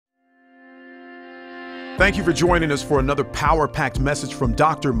Thank you for joining us for another power-packed message from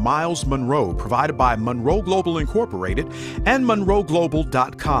Dr. Myles Munroe, provided by Munroe Global Incorporated and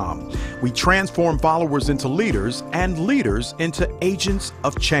MunroeGlobal.com. We transform followers into leaders and leaders into agents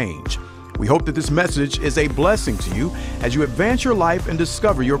of change. We hope that this message is a blessing to you as you advance your life and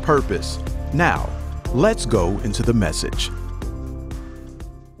discover your purpose. Now, let's go into the message.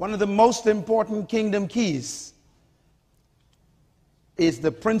 One of the most important kingdom keys is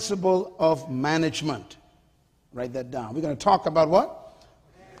the principle of management. Write that down. We're going to talk about what?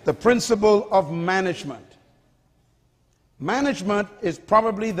 The principle of management. Management is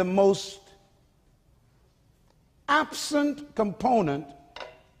probably the most absent component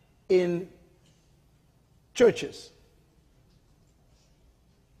in churches.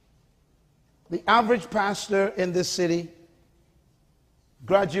 The average pastor in this city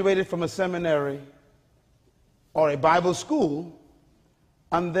graduated from a seminary or a Bible school,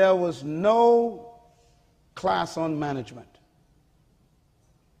 and there was no class on management.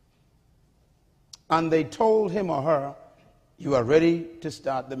 And they told him or her, you are ready to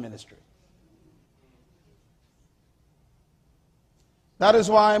start the ministry. That is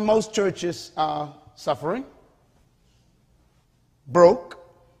why most churches are suffering, broke,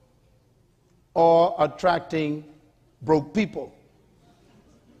 or attracting broke people.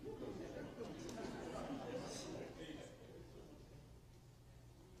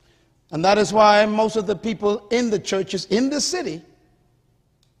 And that is why most of the people in the churches in the city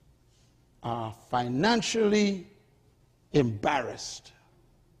are financially embarrassed.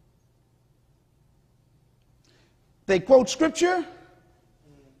 They quote scripture,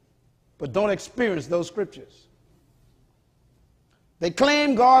 but don't experience those scriptures. They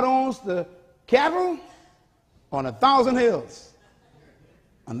claim God owns the cattle on 1,000 hills,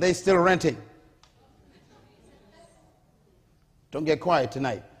 and they still renting. Don't get quiet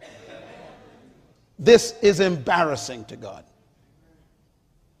tonight. This is embarrassing to God.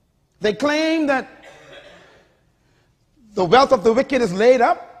 They claim that the wealth of the wicked is laid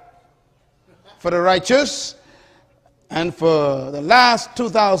up for the righteous, and for the last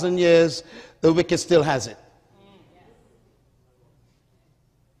 2,000 years, the wicked still has it.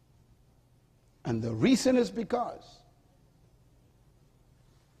 And the reason is because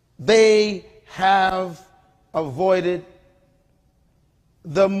they have avoided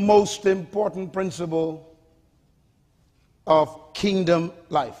the most important principle of kingdom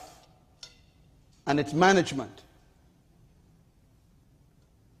life and its management.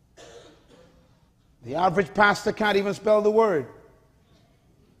 The average pastor can't even spell the word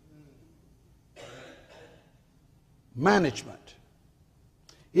management.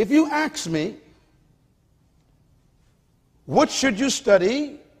 If you ask me, what should you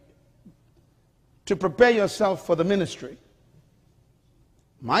study to prepare yourself for the ministry?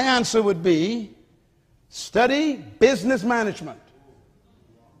 My answer would be, study business management,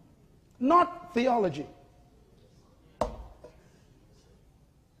 not theology.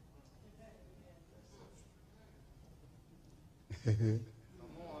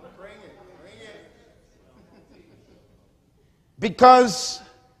 Because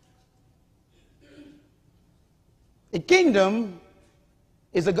a kingdom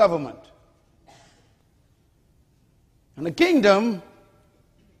is a government. And a kingdom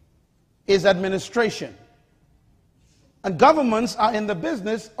is administration. And governments are in the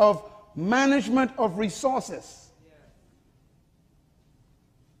business of management of resources.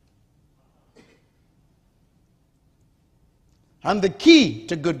 And the key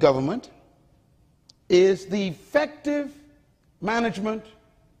to good government is the effective management,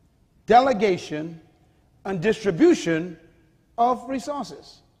 delegation, and distribution of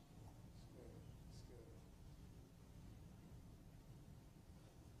resources.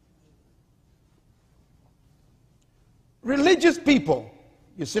 Religious people,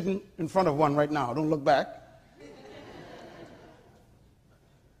 you're sitting in front of one right now, don't look back,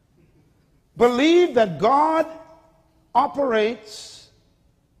 believe that God operates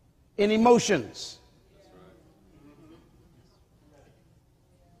in emotions.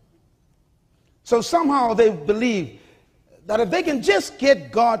 So somehow they believe that if they can just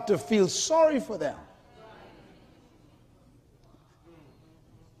get God to feel sorry for them,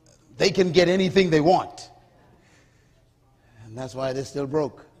 they can get anything they want. And that's why they're still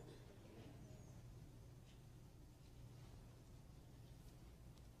broke.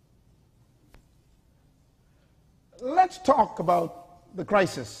 Let's talk about the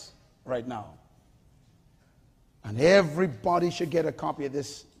crisis right now. And everybody should get a copy of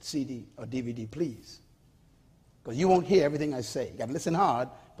this CD or DVD, please. Because you won't hear everything I say. You got to listen hard,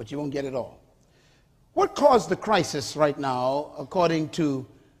 but you won't get it all. What caused the crisis right now, according to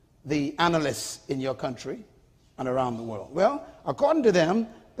the analysts in your country and around the world? Well, according to them,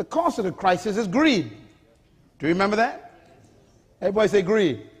 the cause of the crisis is greed. Do you remember that? Everybody say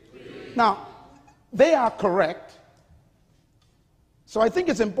greed. Greed. Now, they are correct. So I think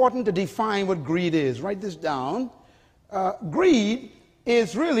it's important to define what greed is. Write this down. Greed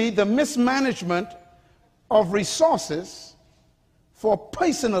is really the mismanagement of resources for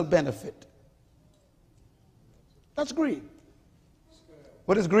personal benefit. That's greed.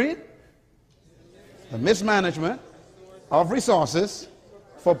 What is greed? The mismanagement of resources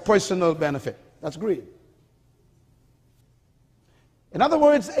for personal benefit. That's greed. In other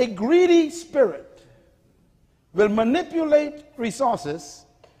words, a greedy spirit will manipulate resources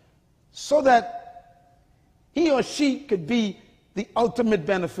so that he or she could be the ultimate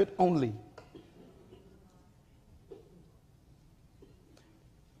benefit only.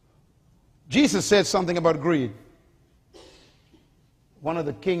 Jesus said something about greed. One of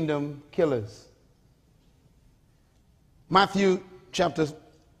the kingdom killers. Mark chapter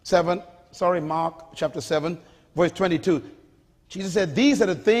 7, verse 22. Jesus said, these are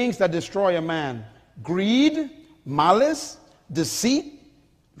the things that destroy a man: greed, malice, deceit,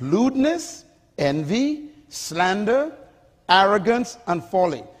 lewdness, envy, slander, arrogance, and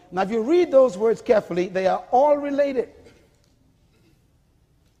folly. Now, if you read those words carefully, they are all related.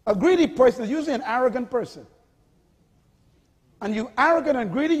 A greedy person is usually an arrogant person. And you arrogant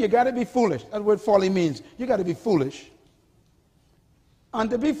and greedy, you got to be foolish. That's what folly means. You got to be foolish. And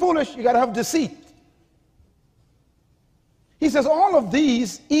to be foolish, you got to have deceit. He says all of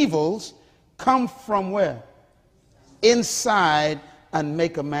these evils come from where? Inside, and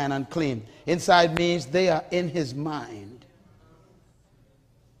make a man unclean. Inside means they are in his mind.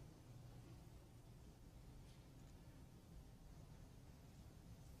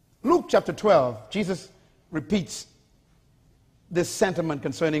 Luke chapter 12, Jesus repeats this sentiment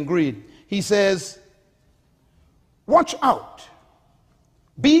concerning greed. He says, watch out,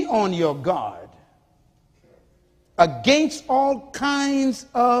 be on your guard against all kinds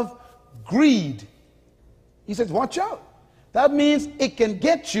of greed. He says, watch out. That means it can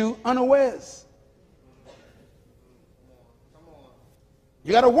get you unawares.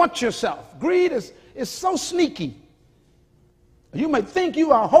 You got to watch yourself. Greed is so sneaky. You may think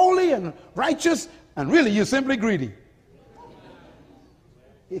you are holy and righteous, and really you're simply greedy.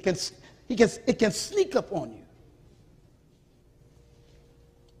 It can sneak up on you.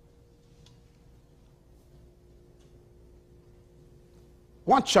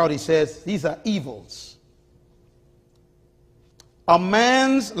 Watch out, he says, these are evils. A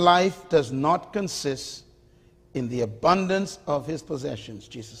man's life does not consist in the abundance of his possessions,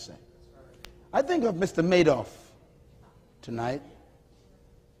 Jesus said. I think of Mr. Madoff tonight.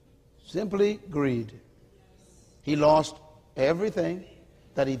 Simply greed. He lost everything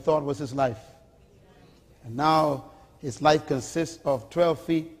that he thought was his life. And now his life consists of 12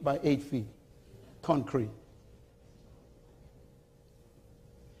 feet by 8 feet. Concrete.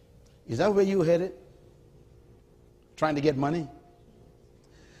 Is that where you headed? Trying to get money?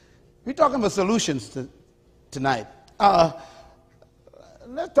 We're talking about solutions tonight.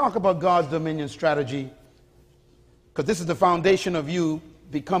 Let's talk about God's dominion strategy, because this is the foundation of you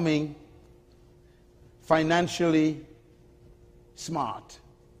becoming financially smart.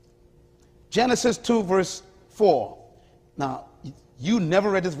 Genesis 2 verse 4. Now, you never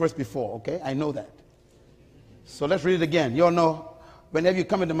read this verse before, okay? I know that. So let's read it again. You all know, whenever you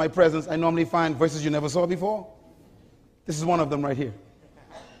come into my presence, I normally find verses you never saw before. This is one of them right here.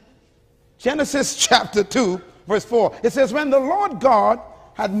 Genesis chapter 2 verse 4. It says, when the Lord God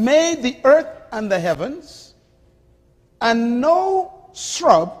had made the earth and the heavens, and no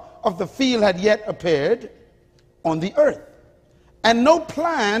shrub of the field had yet appeared on the earth, and no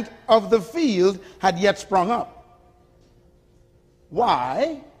plant of the field had yet sprung up.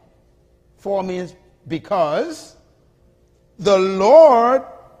 Why? For means because the Lord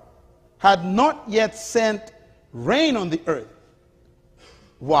had not yet sent rain on the earth.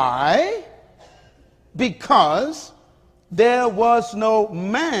 Why? Because there was no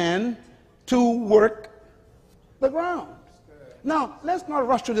man to work the ground. Now, let's not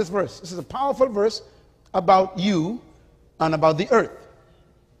rush through this verse. This is a powerful verse about you and about the earth.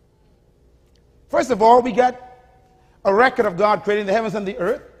 First of all, we got a record of God creating the heavens and the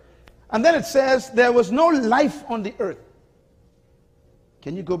earth. And then it says there was no life on the earth.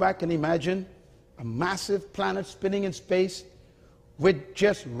 Can you go back and imagine a massive planet spinning in space with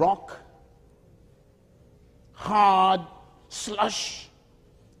just rock, hard slush,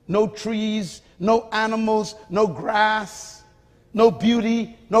 no trees, no animals, no grass, no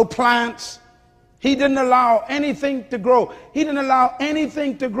beauty, no plants? He didn't allow anything to grow. He didn't allow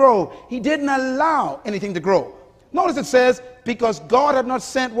anything to grow. He didn't allow anything to grow. Notice it says, because God had not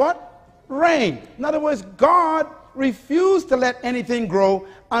sent what? Rain. In other words, God refused to let anything grow,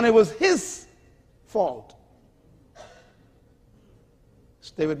 and it was his fault.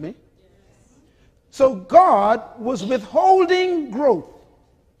 Stay with me. So God was withholding growth.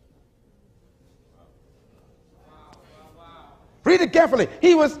 Read it carefully.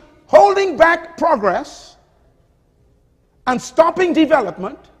 He was holding back progress and stopping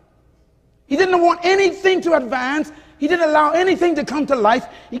development. He didn't want anything to advance. He didn't allow anything to come to life.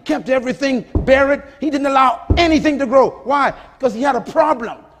 He kept everything buried. He didn't allow anything to grow. Why? Because he had a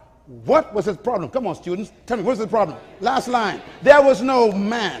problem. What was his problem? Come on, students. Tell me, what's the problem? Last line. There was no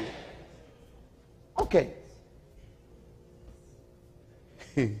man. Okay.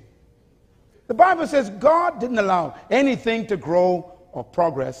 The Bible says God didn't allow anything to grow or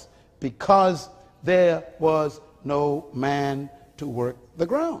progress because there was no man to work the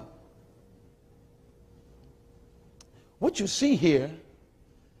ground. What you see here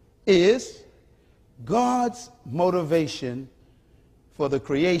is God's motivation for the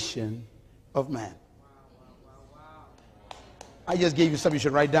creation of man. I just gave you something you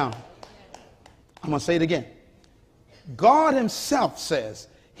should write down. I'm going to say it again. God himself says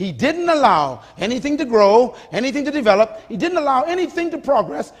he didn't allow anything to grow, anything to develop. He didn't allow anything to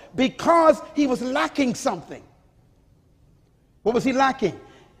progress because he was lacking something. What was he lacking?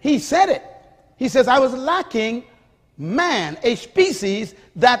 He said it. He says, I was lacking man, a species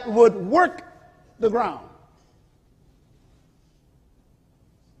that would work the ground.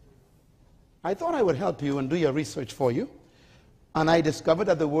 I thought I would help you and do your research for you. And I discovered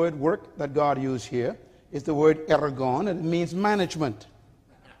that the word work that God used here is the word ergon, and it means management.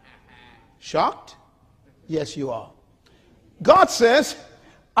 Shocked? Yes, you are. God says,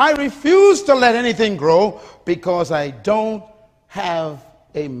 I refuse to let anything grow because I don't have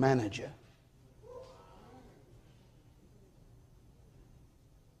a manager.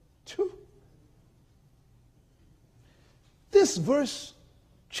 This verse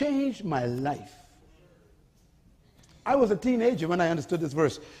changed my life. I was a teenager when I understood this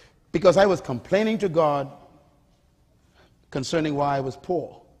verse because I was complaining to God concerning why I was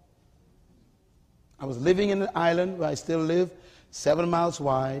poor. I was living in an island where I still live, 7 miles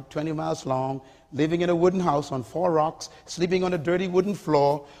wide, 20 miles long, living in a wooden house on 4 rocks, sleeping on a dirty wooden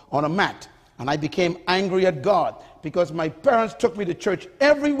floor on a mat. And I became angry at God because my parents took me to church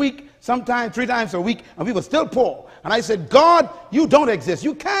every week, sometimes 3 times a week, and we were still poor. And I said, God, you don't exist.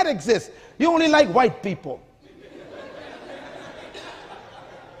 You can't exist. You only like white people.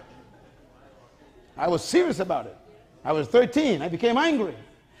 I was serious about it. I was 13. I became angry.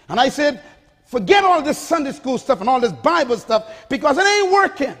 And I said, forget all this Sunday school stuff and all this Bible stuff because it ain't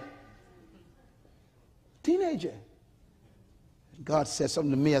working. Teenager. God said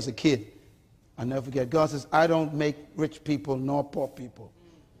something to me as a kid. I'll never forget. God says, I don't make rich people nor poor people.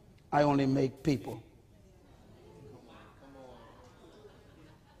 I only make people.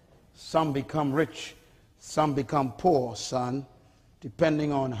 Some become rich, some become poor, son,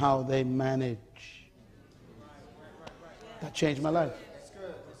 depending on how they manage. That changed my life. That's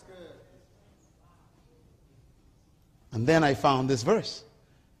good. That's good. And then I found this verse.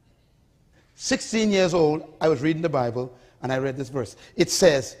 16 years old, I was reading the Bible, and I read this verse. It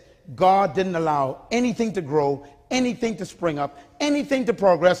says, God didn't allow anything to grow, anything to spring up, anything to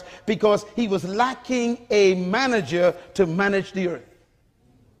progress, because he was lacking a manager to manage the earth.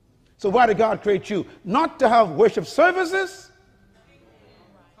 So why did God create you? Not to have worship services,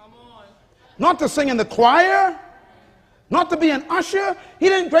 not to sing in the choir, not to be an usher. He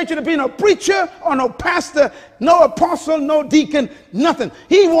didn't create you to be no preacher or no pastor, no apostle, no deacon, nothing.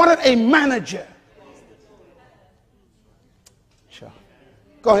 He wanted a manager. Sure.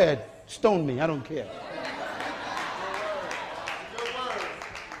 Go ahead, stone me, I don't care.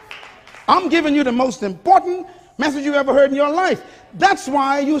 I'm giving you the most important message you ever heard in your life. That's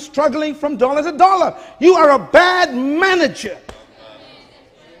why you're struggling from dollar to dollar. You are a bad manager.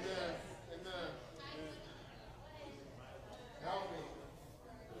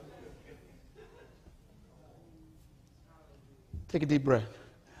 Take a deep breath.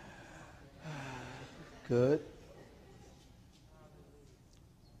 Good.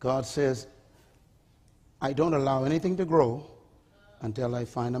 God says, I don't allow anything to grow until I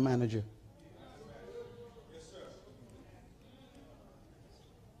find a manager.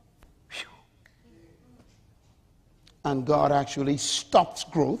 Whew. And God actually stops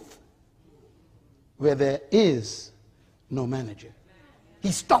growth where there is no manager.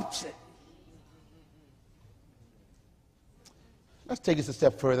 He stops it. Let's take this a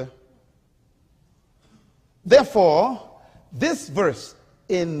step further. Therefore, this verse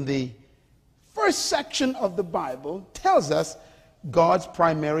in the first section of the Bible tells us God's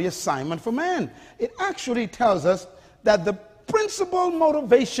primary assignment for man. It actually tells us that the principal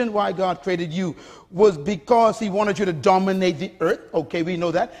motivation why God created you was because he wanted you to dominate the earth. Okay, we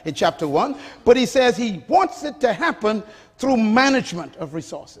know that in chapter 1. But he says he wants it to happen through management of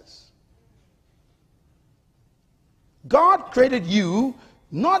resources. God created you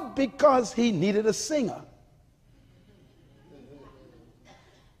not because he needed a singer.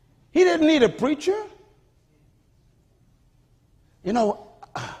 He didn't need a preacher. You know,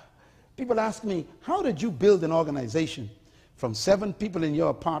 people ask me, how did you build an organization from 7 people in your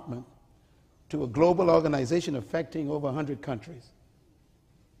apartment to a global organization affecting over 100 countries?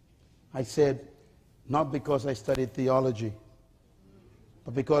 I said, not because I studied theology,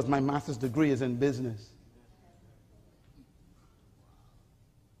 but because my master's degree is in business.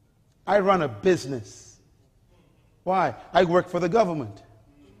 I run a business. Why? I work for the government.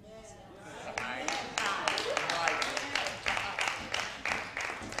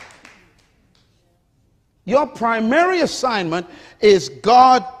 Your primary assignment is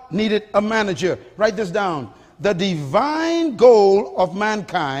God needed a manager. Write this down. The divine goal of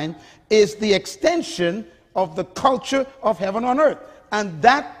mankind is the extension of the culture of heaven on earth. And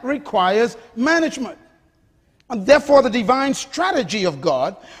that requires management. And therefore, the divine strategy of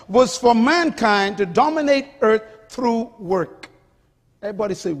God was for mankind to dominate earth through work.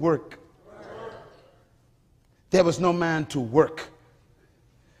 Everybody say work. There was no man to work.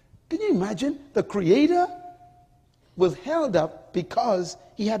 Can you imagine? The Creator was held up because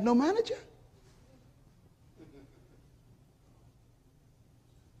he had no manager.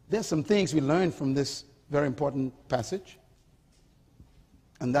 There's some things we learned from this very important passage.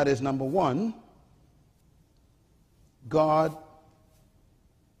 And that is, number 1, God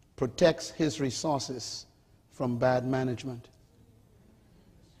protects his resources from bad management.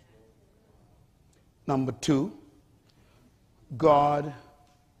 Number 2, God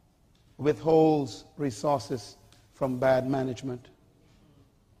withholds resources from bad management.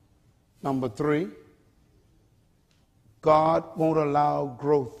 Number 3, God won't allow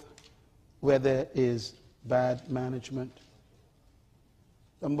growth where there is bad management.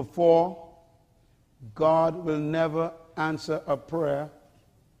 Number 4, God will never answer a prayer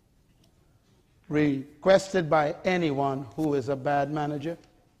requested by anyone who is a bad manager.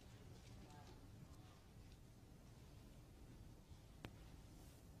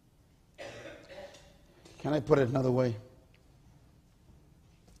 Can I put it another way?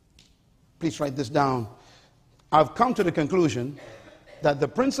 Please write this down. I've come to the conclusion that the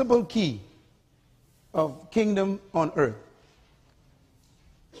principal key of kingdom on earth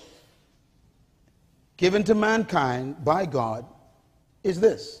given to mankind by God is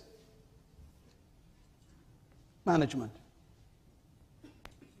this: management.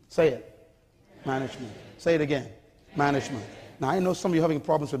 Say it. Management. Say it again. Management. Now, I know some of you are having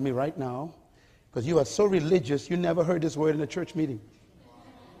problems with me right now because you are so religious you never heard this word in a church meeting.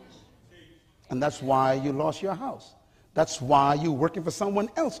 And that's why you lost your house. That's why you're working for someone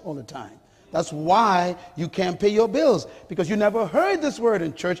else all the time. That's why you can't pay your bills, because you never heard this word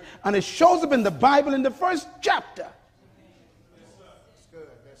in church, and it shows up in the Bible in the first chapter. That's good.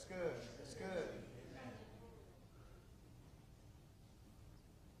 That's good. That's good.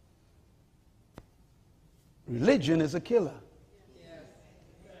 Religion is a killer.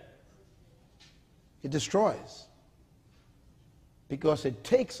 It destroys, because it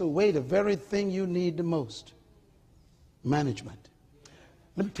takes away the very thing you need the most: management.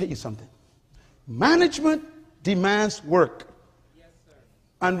 Let me tell you something. Management demands work. Yes, sir.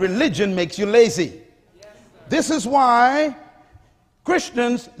 And religion makes you lazy. Yes, this is why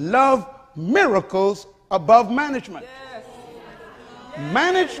Christians love miracles above management. Yes.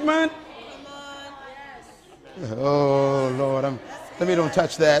 Management. Oh, Lord, let me don't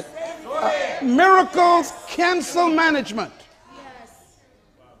touch that. Miracles cancel management.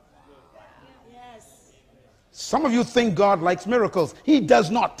 Yes. Some of you think God likes miracles. He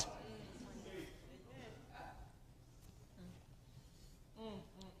does not.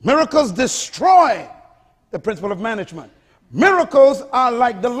 Miracles destroy the principle of management. Miracles are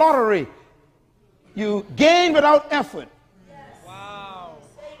like the lottery. You gain without effort. Wow.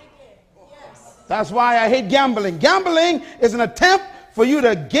 That's why I hate gambling. Gambling is an attempt for you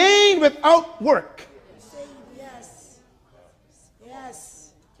to gain without work. Yes.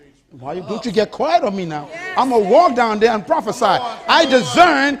 Yes. Why don't you get quiet on me now? I'm going to walk down there and prophesy. I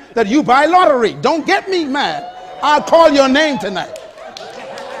discern that you buy lottery. Don't get me mad. I'll call your name tonight.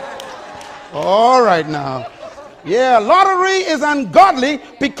 All right now. Yeah, lottery is ungodly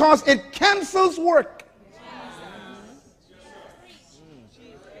because it cancels work.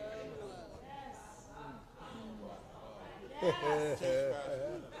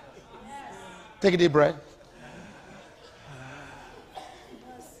 Take a deep breath.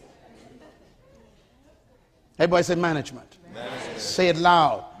 Everybody say management. Management. Say it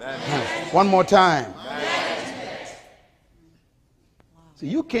loud. Management. One more time. Management. So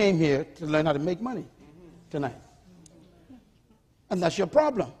you came here to learn how to make money tonight. And that's your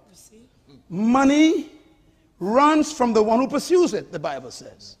problem. Money runs from the one who pursues it, the Bible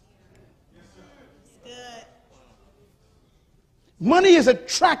says. Money is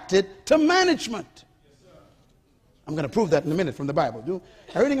attracted to management. I'm going to prove that in a minute from the Bible.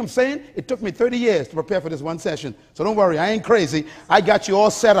 Everything I'm saying, it took me 30 years to prepare for this one session. So don't worry, I ain't crazy. I got you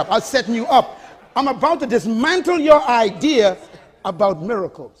all set up. I'm setting you up. I'm about to dismantle your idea about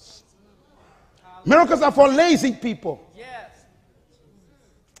miracles. Miracles are for lazy people. Yes.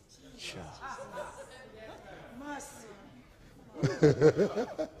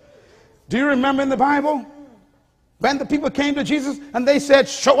 Do you remember in the Bible when the people came to Jesus and they said,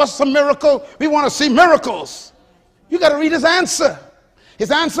 show us a miracle, we want to see miracles? You got to read his answer. His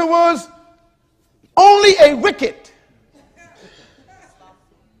answer was, only a wicked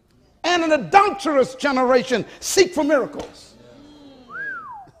and an adulterous generation seek for miracles.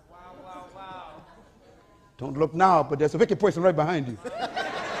 Wow. Don't look now, but there's a wicked person right behind you.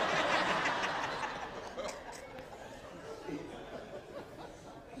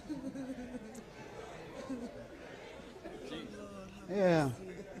 Yeah,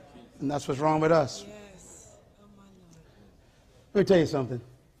 and that's what's wrong with us. Yes. Oh, my Lord. Let me tell you something.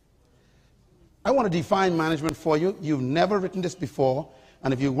 I want to define management for you. You've never written this before,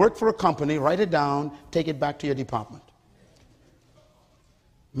 and if you work for a company, write it down, take it back to your department.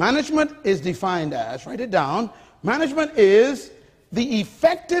 Management is defined as, write it down, management is the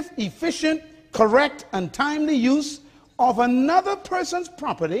effective, efficient, correct, and timely use of another person's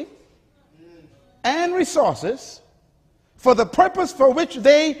property and resources for the purpose for which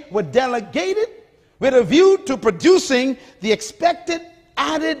they were delegated, with a view to producing the expected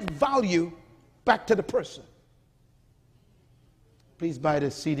added value back to the person. Please buy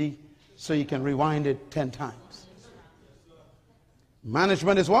this CD so you can rewind it 10 times.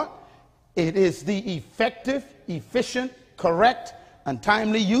 Management is what? It is the effective, efficient, correct, and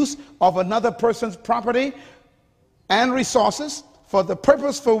timely use of another person's property and resources for the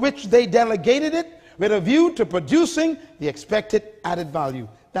purpose for which they delegated it, with a view to producing the expected added value.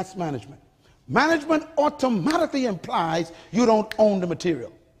 That's management. Management automatically implies you don't own the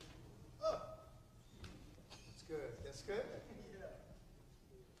material. That's good. That's good.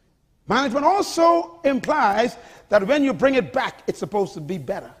 Management also implies that when you bring it back, it's supposed to be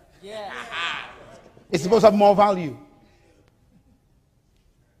better. Yes. It's supposed to have more value.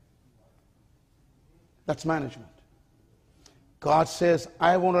 That's management. God says,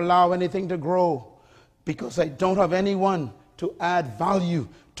 I won't allow anything to grow because I don't have anyone to add value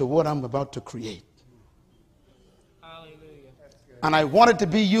to what I'm about to create. Hallelujah. And I want it to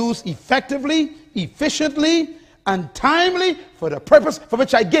be used effectively, efficiently, and timely for the purpose for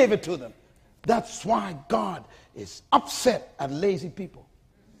which I gave it to them. That's why God is upset at lazy people.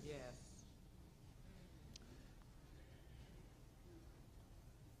 Yes.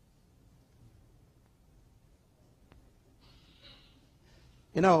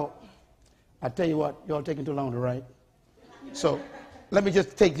 You know, I tell you what, you're all taking too long to write. So let me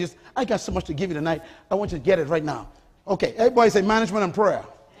just take this. I got so much to give you tonight. I want you to get it right now. Okay, everybody say management and prayer.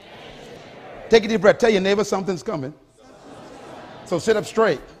 Take a deep breath. Tell your neighbor something's coming. So sit up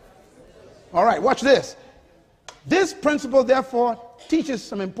straight. All right, watch this. This principle, therefore, teaches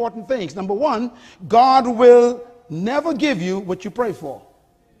some important things. Number one, God will never give you what you pray for.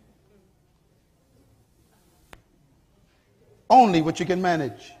 Only what you can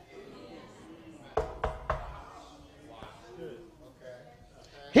manage.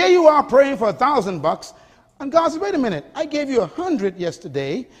 Here you are praying for $1,000, and God says, wait a minute, I gave you 100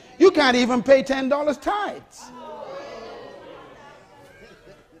 yesterday. You can't even pay $10 tithes.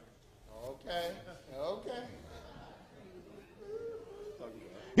 Okay.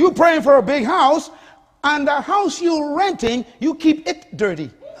 You praying for a big house, and the house you're renting, you keep it dirty.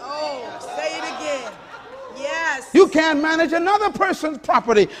 Oh, say it again. Yes. You can't manage another person's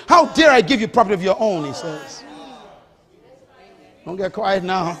property. How dare I give you property of your own, he says. Don't get quiet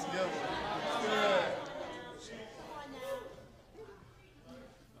now.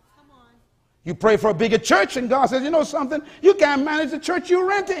 You pray for a bigger church, and God says, you know something? You can't manage the church you're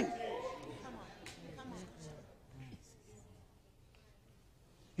renting.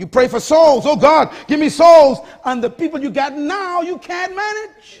 You pray for souls. Oh, God, give me souls. And the people you got now, you can't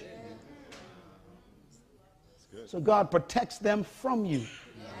manage. So God protects them from you.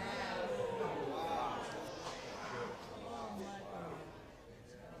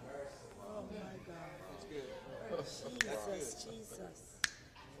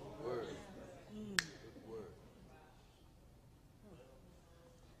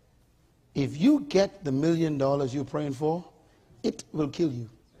 if you get the $1 million you're praying for, it will kill you.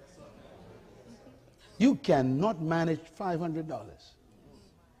 You cannot manage $500.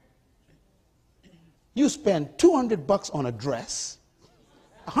 You spend $200 on a dress,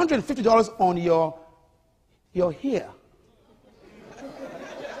 $150 on your hair,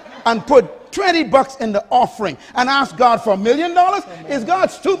 and put $20 in the offering and ask God for $1 million? Is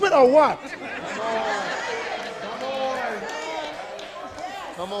God stupid or what?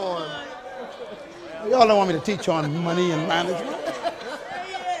 Come on. Y'all don't want me to teach on money and management.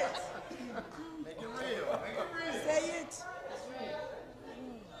 Make it real. Say it.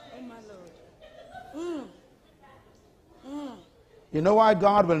 Oh, my Lord. You know why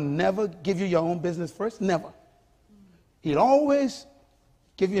God will never give you your own business first? Never. He'll always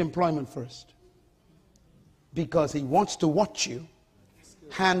give you employment first. Because he wants to watch you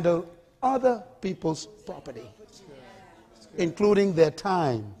handle other people's property, including their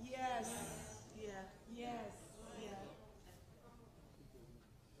time. Yes. Yeah. Yes. Yeah.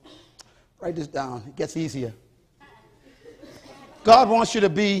 Write this down. It gets easier. God wants you to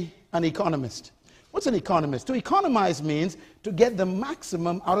be an economist. What's an economist? To economize means to get the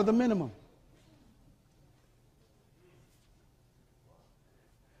maximum out of the minimum.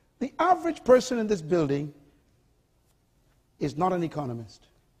 The average person in this building is not an economist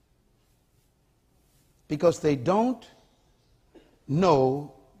because they don't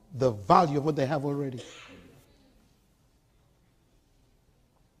know the value of what they have already.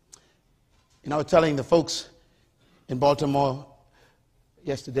 You know, I was telling the folks in Baltimore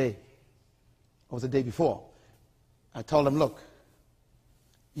yesterday, or the day before, I told them, look,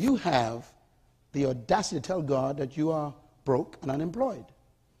 you have the audacity to tell God that you are broke and unemployed.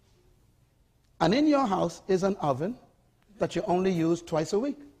 And in your house is an oven that you only use twice a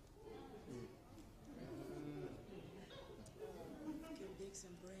week.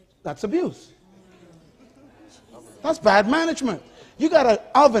 That's abuse. That's bad management. You got an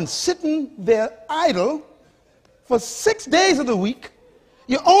oven sitting there idle for 6 days of the week.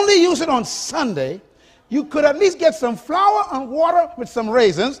 You only use it on Sunday. You could at least get some flour and water with some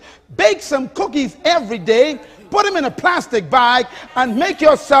raisins, bake some cookies every day, put them in a plastic bag, and make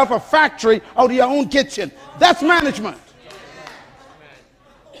yourself a factory out of your own kitchen. That's management.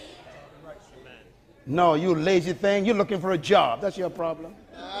 No, you lazy thing. You're looking for a job. That's your problem.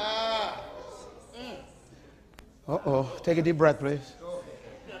 Uh-oh. Take a deep breath, please.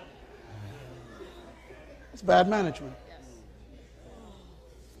 It's bad management.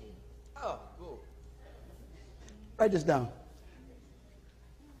 Write this down.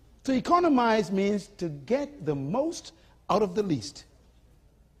 To economize means to get the most out of the least.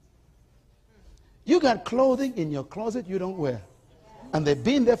 You got clothing in your closet you don't wear. And they've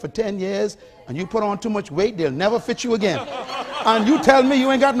been there for 10 years, and you put on too much weight, they'll never fit you again. And you tell me you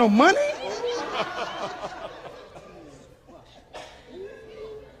ain't got no money?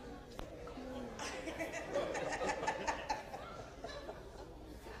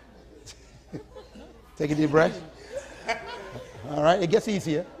 Take a deep breath. All right, it gets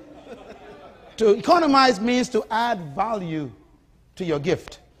easier. To economize means to add value to your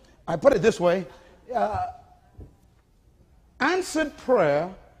gift. I put it this way. Answered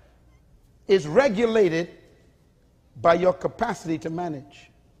prayer is regulated by your capacity to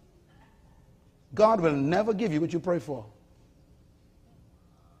manage. God will never give you what you pray for.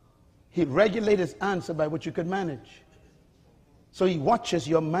 He regulates his answer by what you could manage. So he watches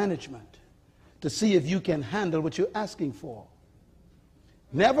your management to see if you can handle what you're asking for.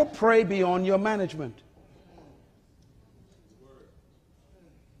 Never pray beyond your management.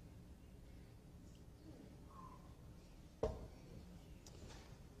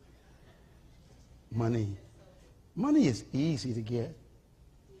 Money. Money is easy to get.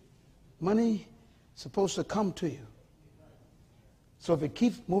 Money is supposed to come to you. So if it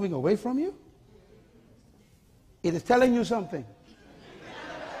keeps moving away from you, it is telling you something.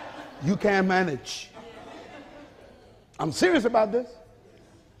 You can't manage. I'm serious about this.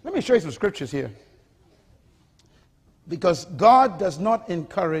 Let me show you some scriptures here. Because God does not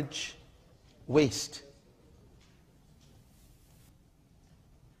encourage waste.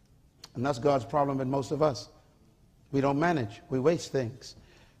 And that's God's problem with most of us. We don't manage. We waste things.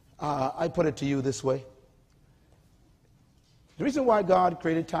 I put it to you this way. The reason why God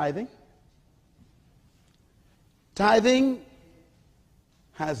created tithing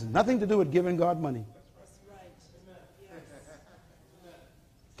has nothing to do with giving God money.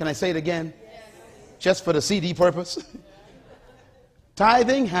 Can I say it again? Yes. Just for the CD purpose?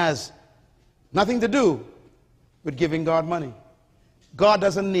 Tithing has nothing to do with giving God money. God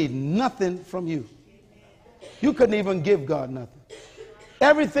doesn't need nothing from you. You couldn't even give God nothing.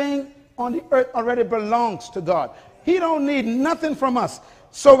 Everything on the earth already belongs to God. He don't need nothing from us.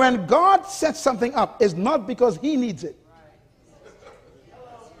 So when God sets something up, it's not because he needs it.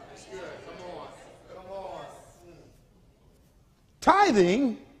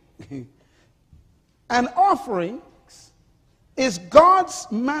 Tithing and offerings is God's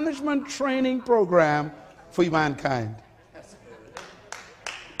management training program for mankind.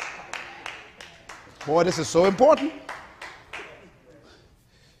 Boy, this is so important.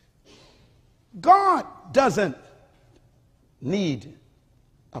 God doesn't need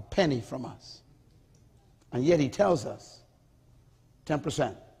a penny from us. And yet he tells us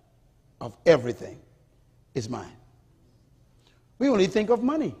 10% of everything is mine. We only think of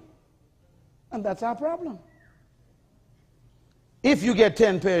money. And that's our problem. If you get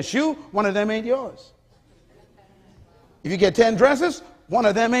 10 pairs of shoes, one of them ain't yours. If you get 10 dresses, one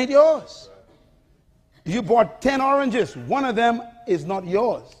of them ain't yours. If you bought 10 oranges, one of them is not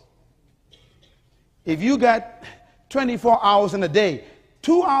yours. If you got 24 hours in a day,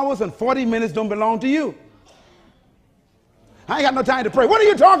 2 hours and 40 minutes don't belong to you. I ain't got no time to pray. What are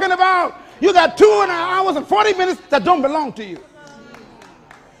you talking about? You got 2 hours and 40 minutes that don't belong to you.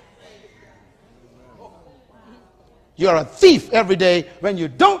 You're a thief every day when you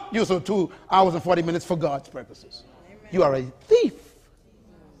don't use those 2 hours and 40 minutes for God's purposes. You are a thief.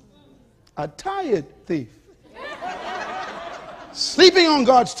 A tired thief. Sleeping on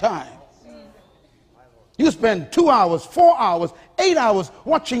God's time. You spend 2 hours, 4 hours, 8 hours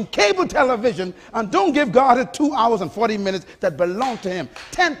watching cable television and don't give God the 2 hours and 40 minutes that belong to him.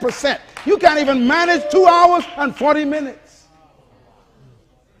 10%. You can't even manage 2 hours and 40 minutes.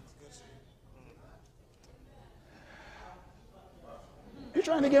 You're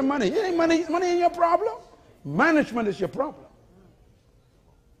trying to get money. It ain't money ain't your problem. Management is your problem.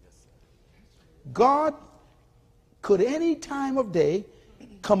 God could any time of day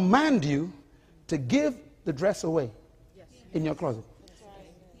command you to give the dress away in your closet.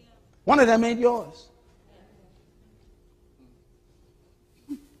 One of them ain't yours.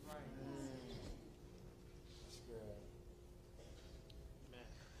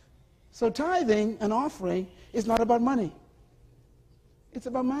 So tithing and offering is not about money. It's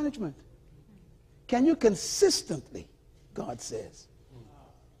about management. Can you consistently, God says,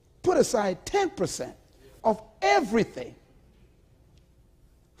 put aside 10% of everything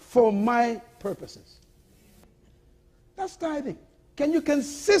for my purposes? That's tithing. Can you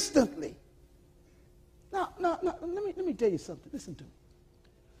consistently? Now, let me tell you something. Listen to me.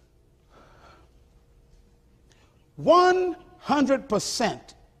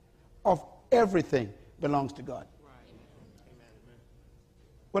 100% of everything belongs to God.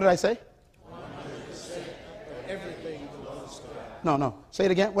 What did I say? 100% of everything belongs to God. No. Say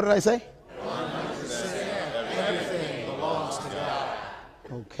it again. What did I say? 100% of everything belongs to God.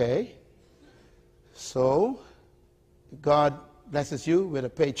 Okay. So, God blesses you with a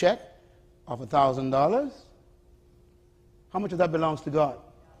paycheck of $1,000. How much of that belongs to God?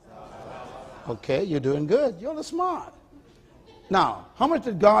 Okay, you're doing good. You're the smart. Now, how much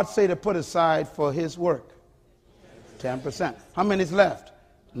did God say to put aside for his work? 10%. How many is left?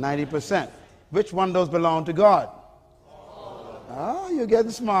 90%. Which one of those belong to God? Ah, you're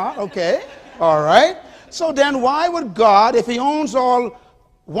getting smart. Okay. All right. So then why would God, if he owns all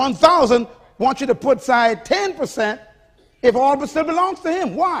 1,000, want you to put aside 10% if all but still belongs to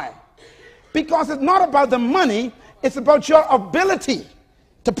him? Why? Because it's not about the money. It's about your ability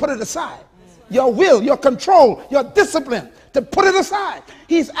to put it aside. Your will, your control, your discipline to put it aside.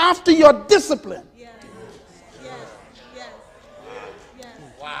 He's after your discipline.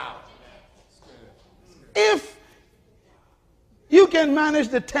 Wow. If you can manage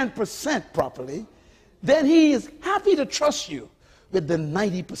the 10% properly, then he is happy to trust you with the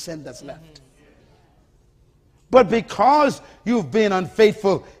 90% that's left. But because you've been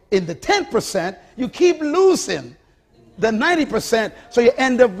unfaithful in the 10%, you keep losing the 90%, so you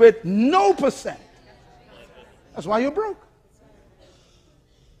end up with no percent. That's why you're broke.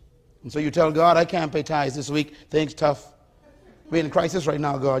 And so you tell God, I can't pay tithes this week. Things tough. We're in a crisis right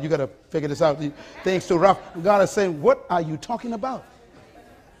now, God. You got to figure this out. Things too rough. And God is saying, what are you talking about?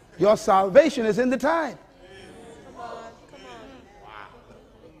 Your salvation is in the tithe. Come on.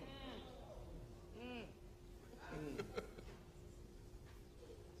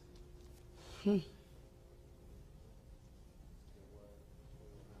 Wow.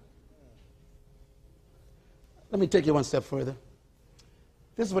 Let me take you one step further.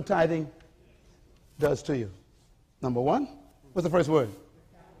 This is what tithing does to you. Number one, what's the first word?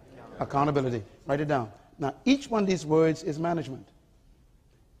 Accountability. Write it down. Now, each one of these words is management.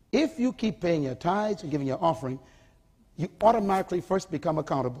 If you keep paying your tithes and giving your offering, you automatically first become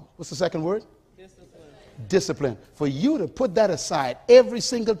accountable. What's the second word? Discipline. Discipline. For you to put that aside every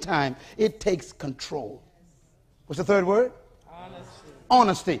single time, it takes control. What's the third word? Honesty.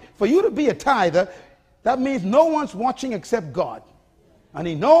 Honesty. For you to be a tither, that means no one's watching except God. And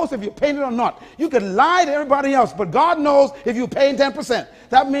he knows if you're paying it or not. You can lie to everybody else, but God knows if you're paying 10%.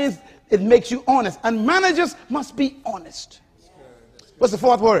 That means it makes you honest. And managers must be honest. What's the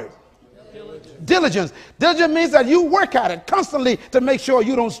fourth word? Diligence. Diligence means that you work at it constantly to make sure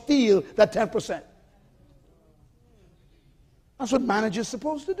you don't steal that 10%. That's what managers are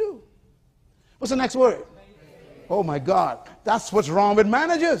supposed to do. What's the next word? Oh my God. That's what's wrong with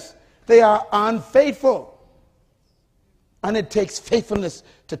managers. They are unfaithful. And it takes faithfulness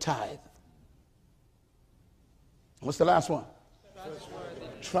to tithe. What's the last one?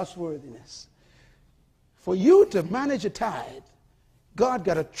 Trustworthiness. For you to manage a tithe, God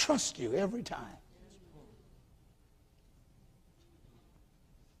got to trust you every time.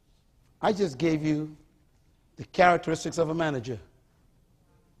 I just gave you the characteristics of a manager.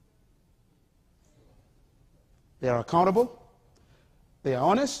 They are accountable. They are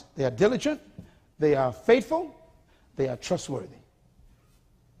honest. They are diligent. They are faithful. They are trustworthy.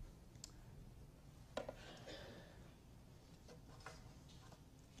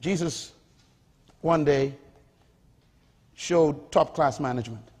 Jesus one day showed top-class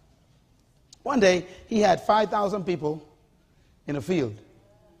management. One day he had 5,000 people in a field,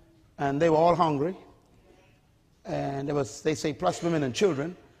 and they were all hungry, and there was, they say, plus women and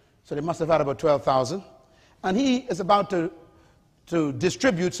children, so they must have had about 12,000, and he is about to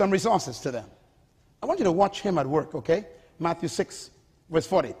distribute some resources to them. I want you to watch him at work, okay? Matthew 6, verse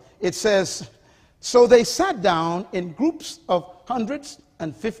 40. It says, so they sat down in groups of hundreds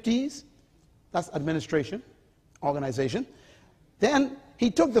and fifties. That's administration, organization. Then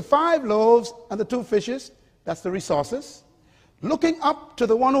he took the 5 loaves and the 2 fishes. That's the resources. Looking up to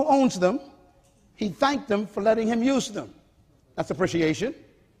the one who owns them, he thanked them for letting him use them. That's appreciation.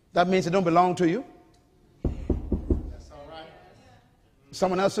 That means they don't belong to you. That's all right.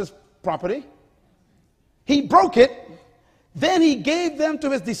 Someone else's property. He broke it, then he gave them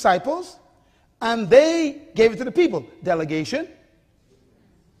to his disciples, and they gave it to the people. Delegation.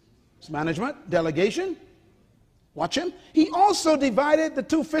 It's management. Delegation. Watch him. He also divided the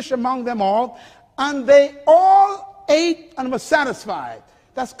 2 fish among them all, and they all ate and were satisfied.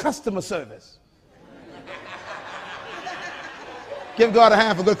 That's customer service. Give God a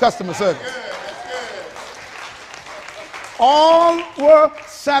hand for good customer service. All were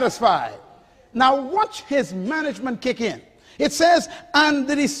satisfied. Now watch his management kick in. It says, and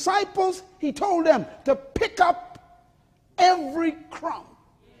the disciples, he told them to pick up every crumb.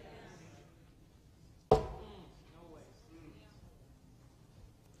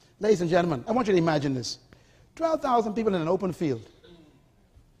 Ladies and gentlemen, I want you to imagine this. 12,000 people in an open field,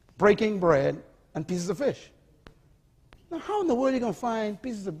 breaking bread and pieces of fish. Now how in the world are you going to find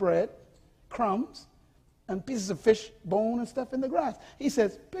pieces of bread, crumbs, and pieces of fish, bone and stuff in the grass? He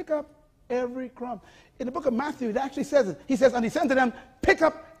says, pick up every crumb. In the book of Matthew, it actually says it. He says, and he said to them, pick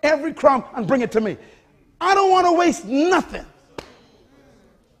up every crumb and bring it to me. I don't want to waste nothing.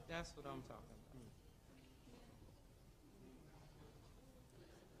 That's what I'm talking about.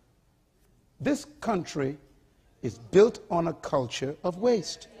 This country is built on a culture of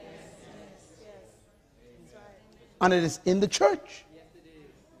waste. And it is in the church.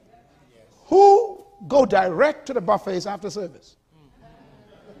 Who go direct to the buffets after service?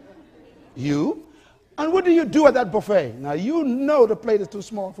 You. And what do you do at that buffet? Now you know the plate is too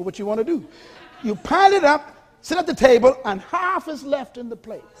small for what you want to do. You pile it up, sit at the table, and half is left in the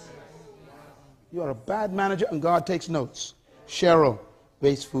plate. You are a bad manager, and God takes notes. Cheryl,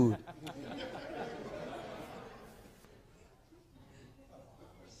 waste food.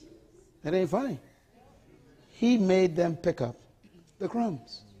 That ain't funny. He made them pick up the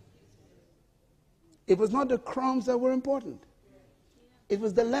crumbs. It was not the crumbs that were important. It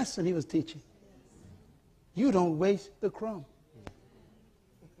was the lesson he was teaching. You don't waste the crumb.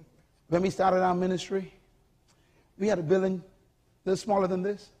 When we started our ministry, we had a building a little smaller than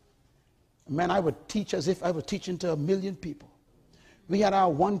this. Man, I would teach as if I was teaching to 1 million people. We had our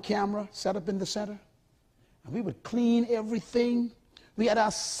one camera set up in the center, and we would clean everything. We had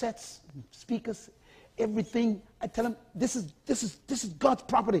our sets, speakers, everything. I tell them, this is God's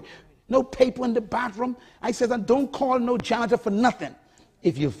property. No paper in the bathroom. I said, don't call no janitor for nothing.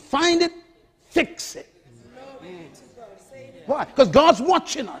 If you find it, fix it. Why? Because God's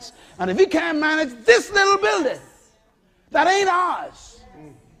watching us. And if he can't manage this little building, that ain't ours,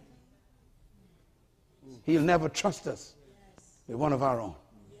 he'll never trust us with one of our own.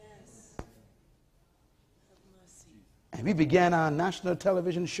 And we began our national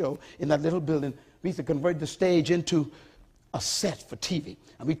television show in that little building. We used to convert the stage into a set for TV.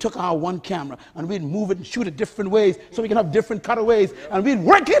 And we took our one camera and we'd move it and shoot it different ways so we can have different cutaways. And we'd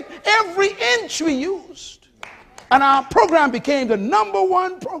work it every inch we used. And our program became the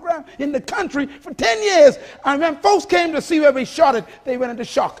 #1 program in the country for 10 years. And when folks came to see where we shot it, they went into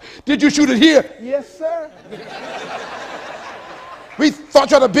shock. Did you shoot it here? Yes, sir. We thought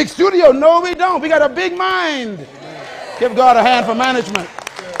you had a big studio. No, we don't. We got a big mind. Give God a hand for management.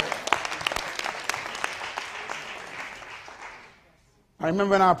 I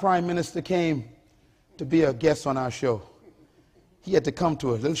remember when our prime minister came to be a guest on our show. He had to come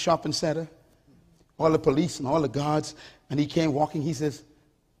to a little shopping center, all the police and all the guards, and he came walking. He says,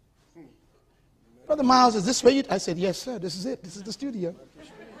 Brother Myles, is this where you... I said, yes, sir, this is it. This is the studio.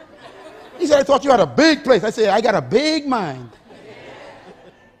 He said, I thought you had a big place. I said, I got a big mind.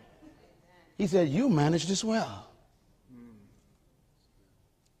 He said, you manage this well.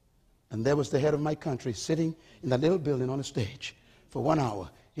 And there was the head of my country sitting in that little building on a stage for 1 hour,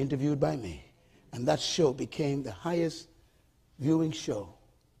 interviewed by me. And that show became the highest viewing show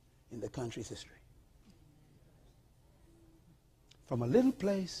in the country's history. From a little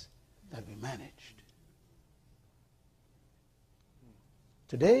place that we managed.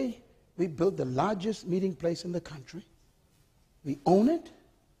 Today, we built the largest meeting place in the country. We own it.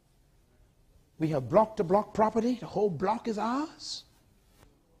 We have block-to-block property. The whole block is ours.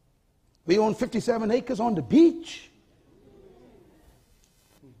 We own 57 acres on the beach.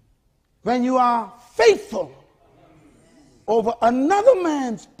 When you are faithful over another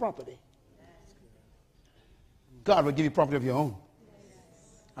man's property, God will give you property of your own.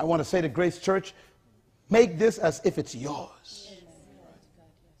 I want to say to Grace Church, make this as if it's yours.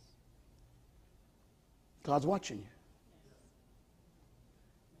 God's watching you.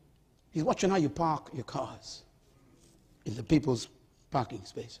 He's watching how you park your cars in the people's parking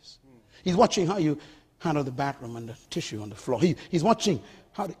spaces. He's watching how you handle the bathroom and the tissue on the floor. He's watching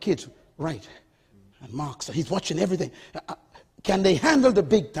how the kids write and mark. So he's watching everything. Can they handle the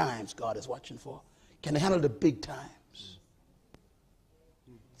big times God is watching for? Can they handle the big times?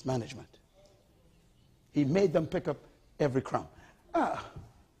 It's management. He made them pick up every crumb.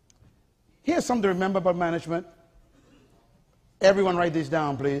 Here's something to remember about management. Everyone write these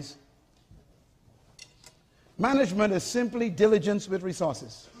down, please. Management is simply diligence with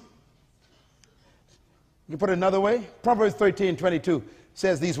resources. You put it another way, Proverbs 13:22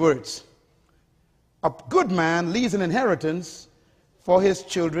 says these words. A good man leaves an inheritance for his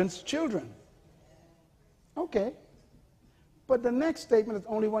children's children. Okay. But the next statement is the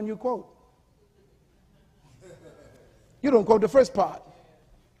only one you quote. You don't quote the first part.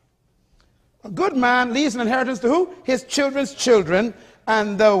 A good man leaves an inheritance to who? His children's children,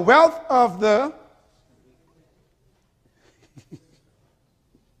 and the wealth of the...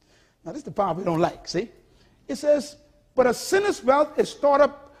 Now this is the part we don't like, see? It says, but a sinner's wealth is stored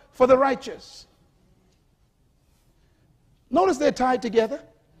up for the righteous. Notice they're tied together.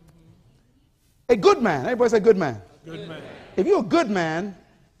 A good man, everybody say good man. Good man. If you're a good man,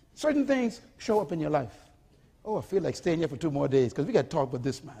 certain things show up in your life. Oh, I feel like staying here for 2 more days because we got to talk about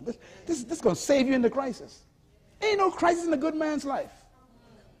this man. This is going to save you in the crisis. Ain't no crisis in a good man's life.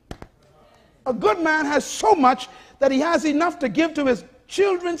 A good man has so much that he has enough to give to his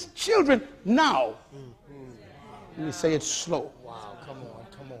children's children now. Let me say it slow. Wow, come on,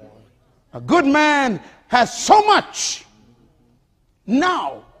 come on. A good man has so much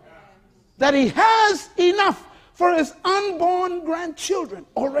now that he has enough for his unborn grandchildren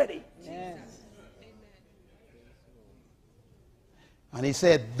already. Yes. And he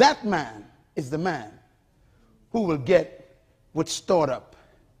said, that man is the man who will get what's stored up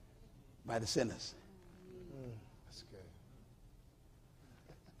by the sinners. That's good.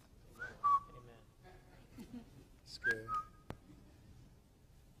 That's good.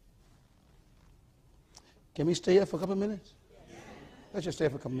 Can we stay here for a couple of minutes? Let's just stay here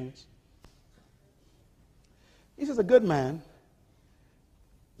for a couple of minutes. He says a good man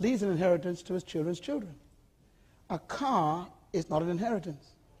leaves an inheritance to his children's children. A car is not an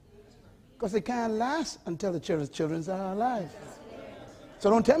inheritance because it can't last until the children's children are alive. So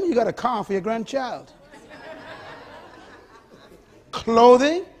don't tell me you got a car for your grandchild.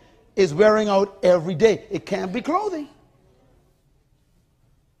 Clothing is wearing out every day. It can't be clothing.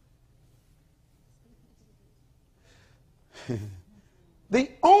 The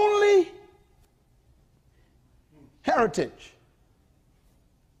only heritage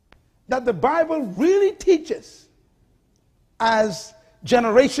that the Bible really teaches as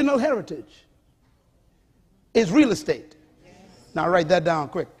generational heritage is real estate. Now write that down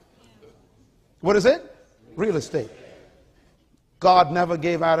quick. What is it? Real estate. God never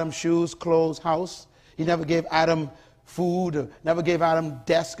gave Adam shoes, clothes, house. He never gave Adam food, or never gave Adam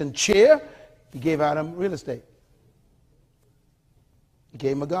desk and chair. He gave Adam real estate. He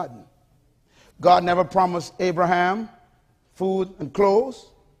gave him a garden. God never promised Abraham food and clothes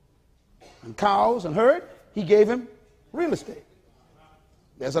and cows and herd. He gave him real estate.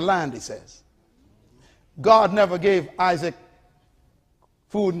 There's a land, he says. God never gave Isaac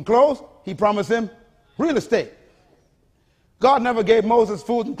food and clothes. He promised him real estate. God never gave Moses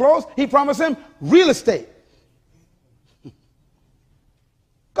food and clothes. He promised him real estate.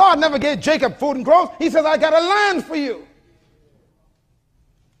 God never gave Jacob food and clothes. He says, I got a land for you.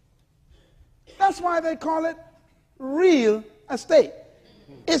 That's why they call it real estate.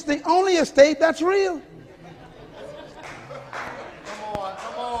 It's the only estate that's real. Come on,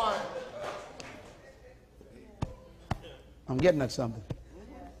 come on. I'm getting at something.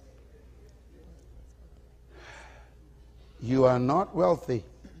 You are not wealthy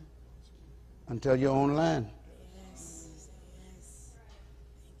until you own land. Yes. Yes.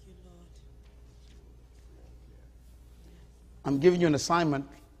 Thank you, Lord. I'm giving you an assignment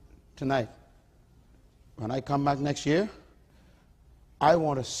tonight. When I come back next year, I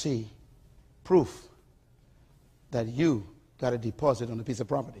want to see proof that you got a deposit on a piece of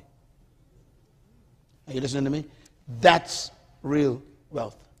property. Are you listening to me? That's real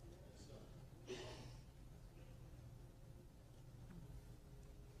wealth.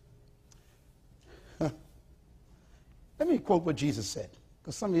 Let me quote what Jesus said,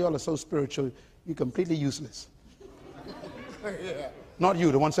 because some of y'all are so spiritual, you're completely useless. Yeah. Not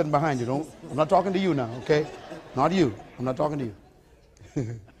you, the one sitting behind you. I'm not talking to you now, okay? Not you. I'm not talking to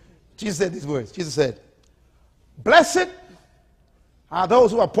you. Jesus said these words. Jesus said, blessed are those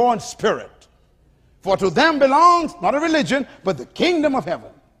who are poor in spirit, for to them belongs not a religion, but the kingdom of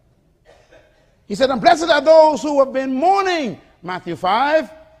heaven. He said, and blessed are those who have been mourning, Matthew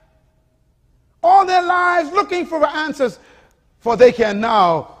 5, all their lives looking for answers, for they can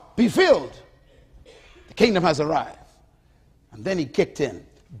now be filled. The kingdom has arrived. And then he kicked in.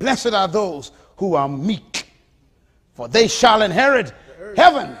 Blessed are those who are meek, for they shall inherit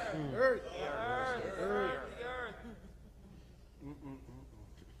heaven.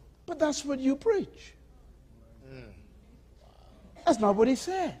 But that's what you preach. That's not what he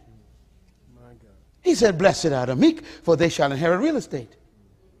said. He said, blessed are the meek, for they shall inherit real estate.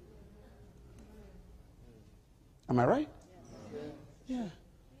 Am I right? Yeah.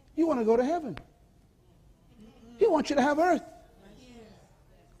 You want to go to heaven. He wants you to have earth.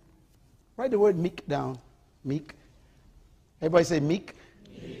 Write the word meek down. Meek. Everybody say meek.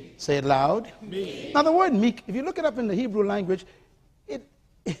 Meek. Say it loud. Meek. Now the word meek, if you look it up in the Hebrew language,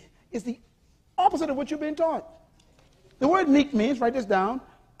 it's the opposite of what you're being taught. The word meek means, write this down,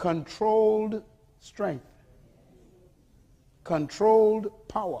 controlled strength. Controlled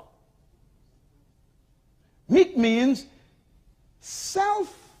power. Meek means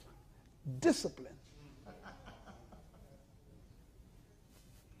self-discipline.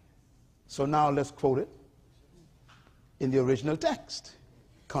 So now let's quote it in the original text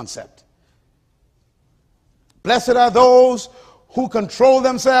concept. Blessed are those who control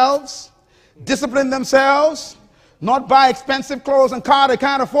themselves, discipline themselves, not buy expensive clothes and car they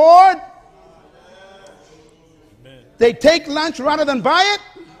can't afford. Amen. They take lunch rather than buy it.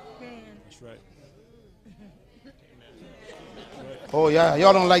 That's right. Oh yeah,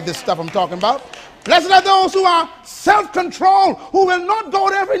 y'all don't like this stuff I'm talking about. Blessed are those who are self-controlled, who will not go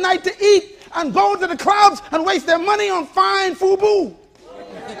every night to eat and go to the clubs and waste their money on fine FUBU.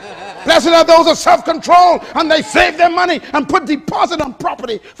 Blessed are those who are self-controlled and they save their money and put deposit on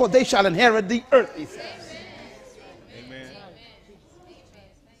property, for they shall inherit the earth, he says. Amen.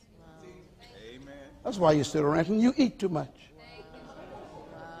 Amen. That's why you're still renting. You eat too much.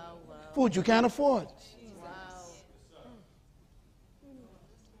 Food you can't afford.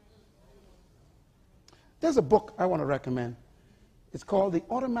 There's a book I want to recommend. It's called The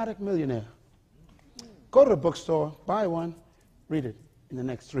Automatic Millionaire. Go to the bookstore, buy one, read it in the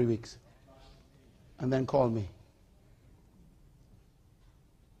next 3 weeks, and then call me.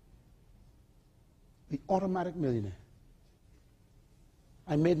 The Automatic Millionaire.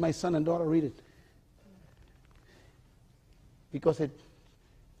 I made my son and daughter read it because it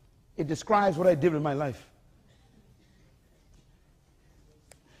describes what I did with my life.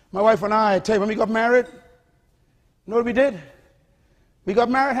 My wife and I tell you, when we got married, you know what we did? We got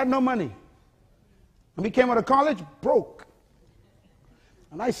married, had no money. And we came out of college, broke.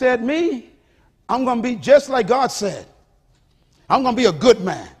 And I said, I'm going to be just like God said. I'm going to be a good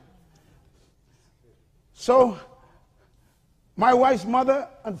man. So my wife's mother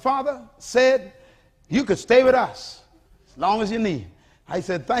and father said, you could stay with us. As long as you need. I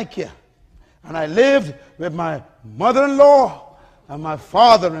said, thank you. And I lived with my mother-in-law and my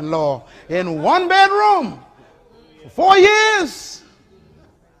father-in-law in one bedroom for 4 years.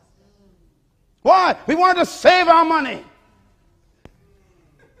 Why? We wanted to save our money.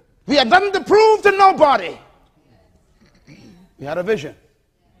 We had nothing to prove to nobody. We had a vision.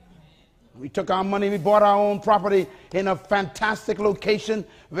 We took our money, we bought our own property in a fantastic location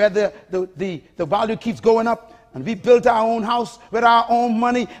where the value keeps going up. And we built our own house with our own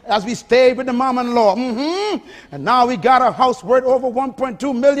money as we stayed with the mom-in-law. And now we got a house worth over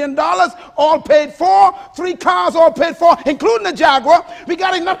 $1.2 million, all paid for. 3 cars all paid for, including the Jaguar. We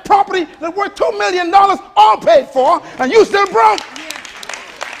got enough property that's worth $2 million, all paid for, and you still broke.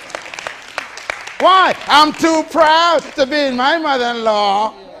 Why? I'm too proud to be my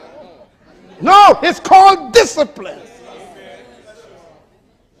mother-in-law. No, it's called discipline.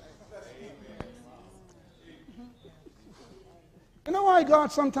 You know why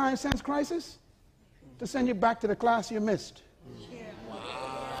God sometimes sends crisis? To send you back to the class you missed.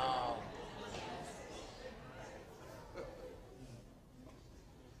 Wow.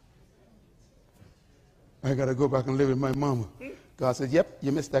 I got to go back and live with my mama. God said, yep,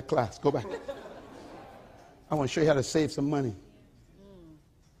 you missed that class. Go back. I want to show you how to save some money.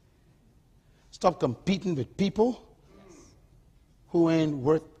 Stop competing with people who ain't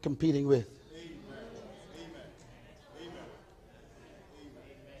worth competing with.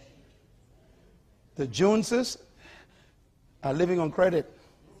 The Joneses are living on credit.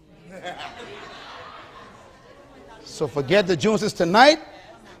 So forget the Joneses tonight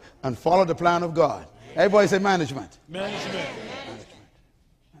and follow the plan of God. Everybody say management. Management.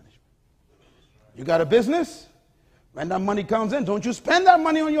 You got a business? When that money comes in, don't you spend that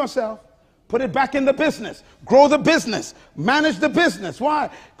money on yourself. Put it back in the business. Grow the business. Manage the business. Why?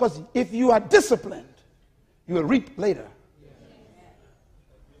 Because if you are disciplined, you will reap later.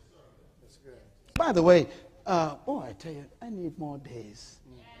 By the way, boy, I tell you, I need more days.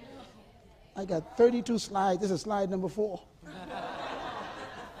 I got 32 slides. This is slide number 4.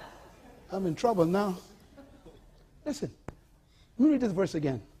 I'm in trouble now. Listen, let me read this verse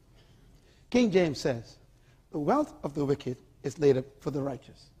again. King James says, the wealth of the wicked is laid up for the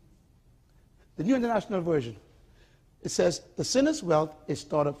righteous. The New International Version, it says, the sinner's wealth is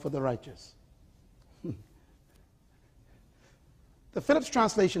stored up for the righteous. The Phillips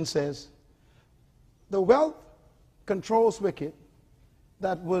translation says, the wealth controls wicked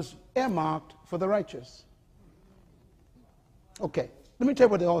that was earmarked for the righteous. Okay, let me tell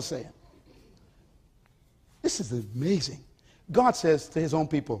you what they're all saying. This is amazing. God says to his own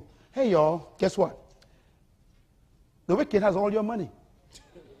people, hey y'all, guess what? The wicked has all your money.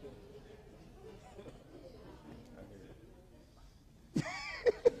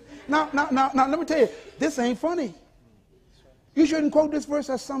 Now, let me tell you, this ain't funny. You shouldn't quote this verse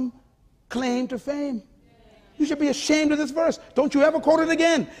as some claim to fame. You should be ashamed of this verse. Don't you ever quote it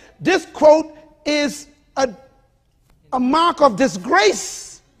again. This quote is a mark of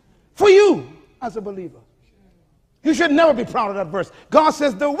disgrace for you as a believer. You should never be proud of that verse. God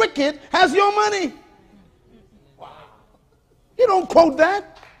says the wicked has your money. Wow. You don't quote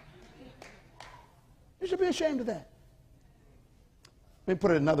that. You should be ashamed of that. Let me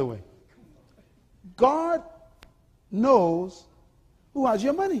put it another way. God knows who has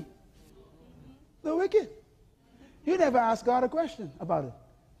your money. The wicked. You never ask God a question about it.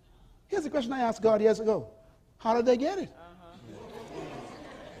 Here's a question I asked God years ago. How did they get it?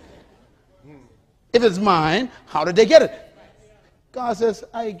 If it's mine, how did they get it? God says,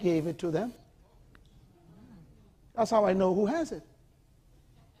 I gave it to them. That's how I know who has it.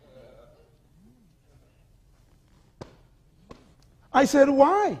 I said,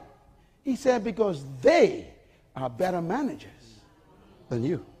 why? He said, because they are better managers than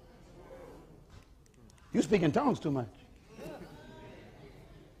you. You speak in tongues too much.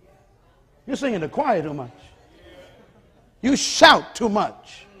 You sing in the choir too much. You shout too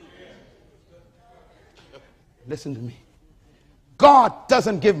much. Listen to me. God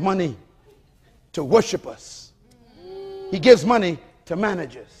doesn't give money to worshipers. He gives money to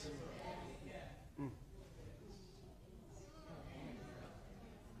managers.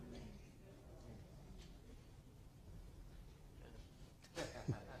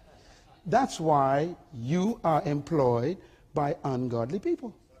 That's why you are employed by ungodly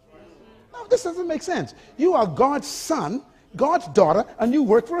people. Now, this doesn't make sense. You are God's son, God's daughter, and you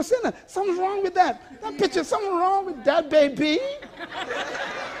work for a sinner. Something's wrong with that. That picture, something wrong with that, baby.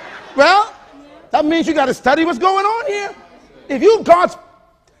 Well, that means you got to study what's going on here. If you God's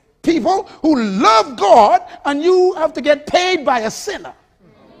people who love God and you have to get paid by a sinner,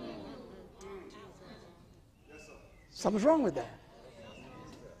 Something's wrong with that.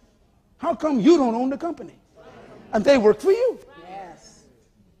 How come you don't own the company? And they work for you. Yes.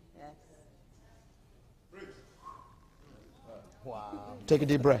 Yes. Wow. Take a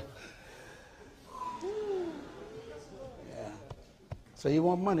deep breath. Yeah. So you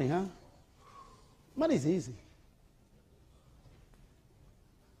want money, huh? Money's easy.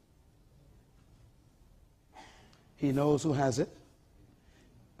 He knows who has it.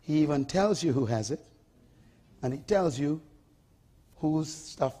 He even tells you who has it. And he tells you whose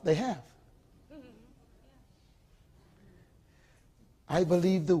stuff they have. I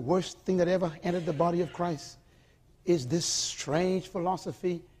believe the worst thing that ever entered the body of Christ is this strange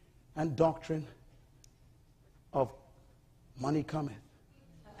philosophy and doctrine of money cometh.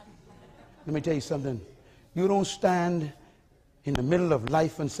 Let me tell you something. You don't stand in the middle of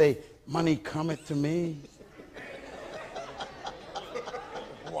life and say, money cometh to me.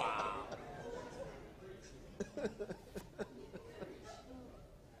 Wow.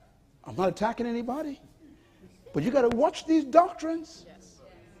 I'm not attacking anybody. But you got to watch these doctrines. Yes.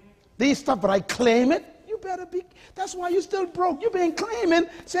 These stuff, but I claim it. You better be. That's why you're still broke. You've been claiming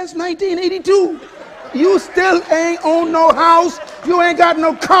since 1982. You still ain't own no house. You ain't got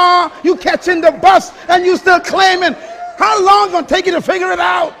no car. You catching the bus and you still claiming. How long gonna take you to figure it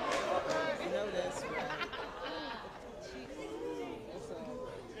out?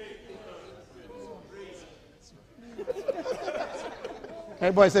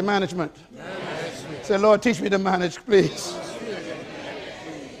 Everybody say management. Say, Lord, teach me to manage, please.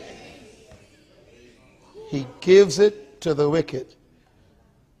 He gives it to the wicked,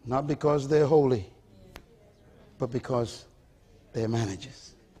 not because they're holy, but because they're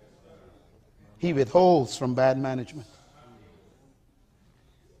managers. He withholds from bad management.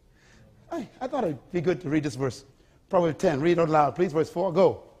 I thought it'd be good to read this verse. Proverbs 10. Read it out loud, please. Verse 4.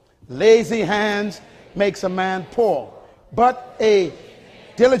 Go. Lazy hands makes a man poor, but a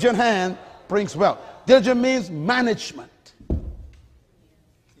diligent hand brings wealth. Diligent means management.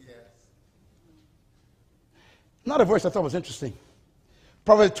 Yes. Another verse I thought was interesting.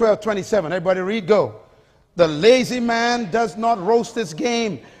 Proverbs 12:27. Everybody read, go. The lazy man does not roast his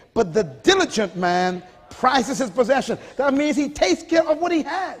game, but the diligent man prizes his possession. That means he takes care of what he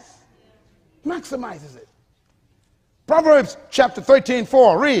has. Maximizes it. Proverbs chapter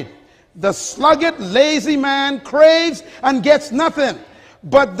 13:4. Read. The sluggard, lazy man craves and gets nothing,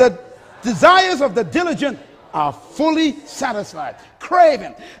 but the desires of the diligent are fully satisfied.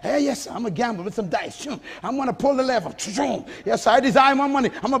 Craving. Hey, yes, I'm a gambler with some dice. I'm going to pull the lever. Yes, sir, I desire more money.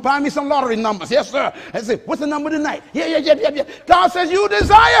 I'm going to buy me some lottery numbers. Yes, sir. I say, what's the number tonight? Yeah. God says you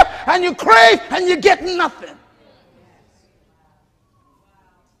desire and you crave and you get nothing.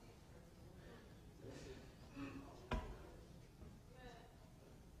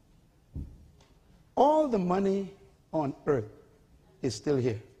 All the money on earth is still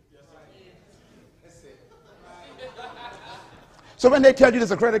here. So when they tell you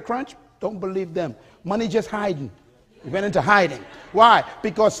there's a credit crunch, don't believe them. Money just hiding. It went into hiding. Why?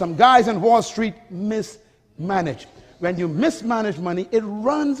 Because some guys on Wall Street mismanage. When you mismanage money, it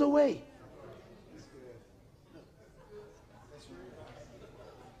runs away.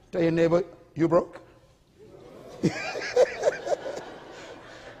 Tell your neighbor, you broke.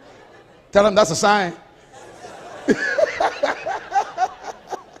 Tell him that's a sign.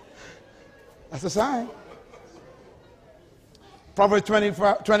 That's a sign. Proverbs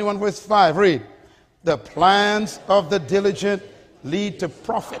 21 verse 5, read. The plans of the diligent lead to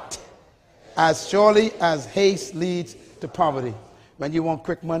profit, as surely as haste leads to poverty. When you want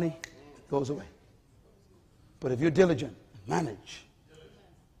quick money, it goes away. But if you're diligent, manage,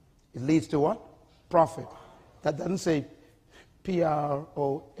 it leads to what? Profit. That doesn't say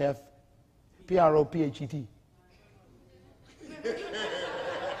P-R-O-P-H-E-T.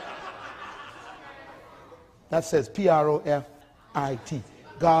 That says P-R-O-F-I-T.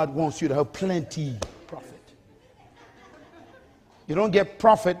 God wants you to have plenty profit. You don't get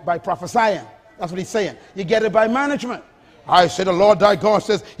profit by prophesying. That's what he's saying. You get it by management. I say the Lord thy God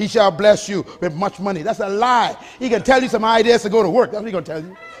says he shall bless you with much money. That's a lie. He can tell you some ideas to go to work. That's what he's going to tell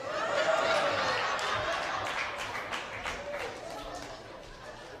you.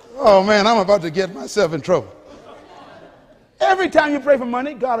 Oh man, I'm about to get myself in trouble. Every time you pray for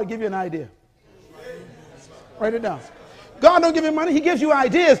money, God will give you an idea. Write it down. God don't give you money, he gives you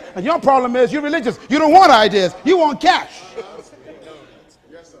ideas. And your problem is you're religious. You don't want ideas. You want cash.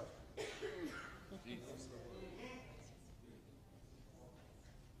 Yes, sir.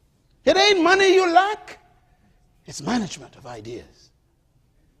 It ain't money you lack. It's management of ideas.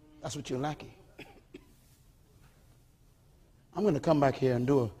 That's what you're lacking. I'm going to come back here and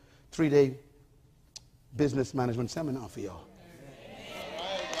do a 3-day business management seminar for y'all.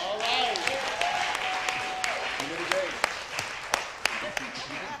 All right.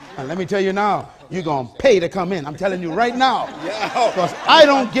 And let me tell you now, you're going to pay to come in. I'm telling you right now. Because I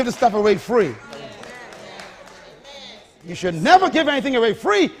don't give the stuff away free. You should never give anything away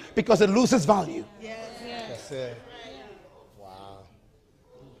free because it loses value. That's it. Wow.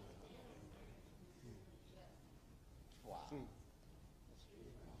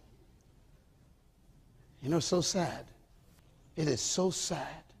 You know, it's so sad. It is so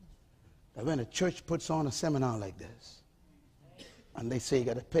sad that when a church puts on a seminar like this, and they say you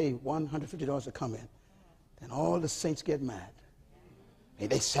got to pay $150 to come in, then all the saints get mad. Hey,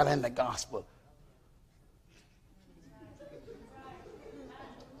 they selling the gospel.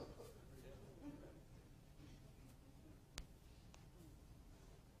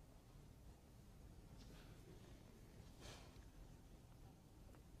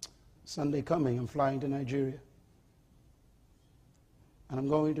 Sunday coming, I'm flying to Nigeria. And I'm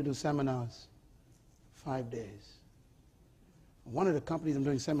going to do seminars 5 days. One of the companies I'm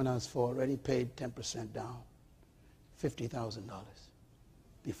doing seminars for already paid 10% down, $50,000,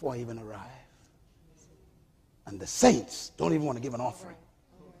 before I even arrive. And the saints don't even want to give an offering.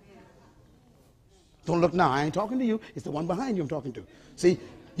 Don't look now, I ain't talking to you. It's the one behind you I'm talking to. See,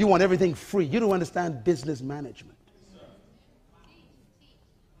 you want everything free. You don't understand business management.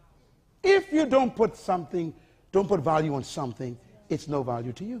 If you don't put value on something, it's no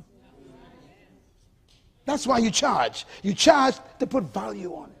value to you. That's why you charge. You charge to put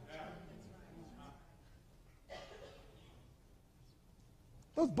value on it.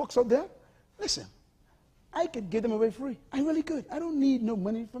 Those books out there, listen, I could give them away free. I really could. I don't need no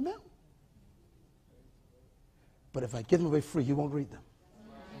money from them. But if I give them away free, you won't read them.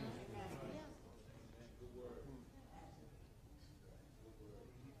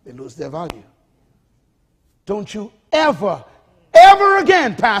 They lose their value. Don't you ever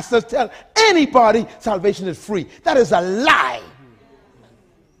again, pastors, tell anybody salvation is free. That is a lie.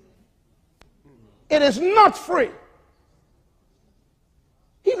 It is not free.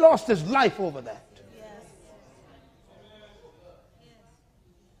 He lost his life over that.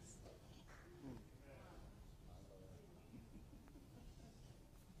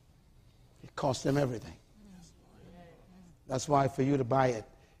 It cost them everything. That's why for you to buy it,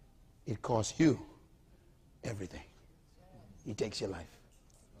 it costs you everything. He takes your life.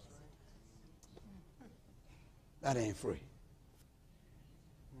 That ain't free.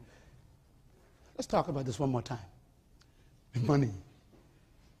 Let's talk about this one more time. Money.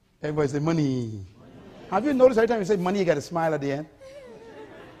 Everybody say money. Have you noticed every time you say money, you got a smile at the end?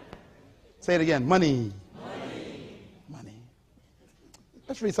 Say it again. Money. Money.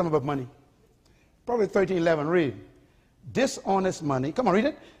 Let's read something about money. Proverbs 13:11. Read. Dishonest money. Come on, read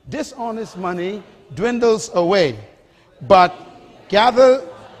it. Dishonest money dwindles away, but gather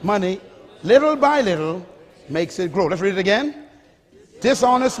money little by little makes it grow. Let's read it again.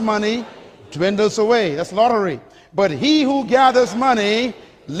 Dishonest money dwindles away. That's lottery. But he who gathers money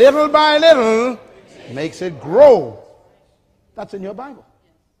little by little makes it grow. That's in your Bible.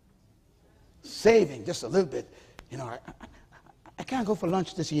 Saving just a little bit. You know, I can't go for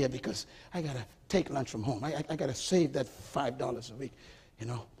lunch this year because I got to take lunch from home. I got to save that $5 a week. You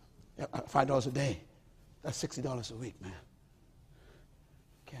know, $5 a day. That's $60 a week, man.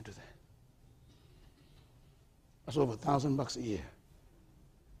 Can't do that. That's over $1,000 a year.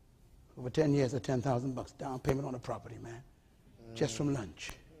 Over 10 years, that's $10,000 down payment on the property, man. Just from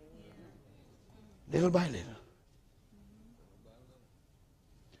lunch. Little by little.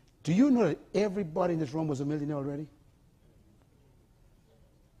 Do you know that everybody in this room was a millionaire already?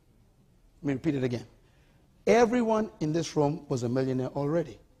 Let me repeat it again. Everyone in this room was a millionaire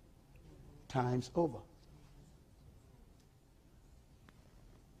already. Times over.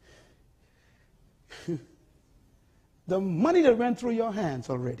 The money that went through your hands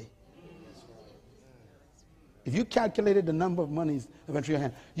already. If you calculated the number of monies that went through your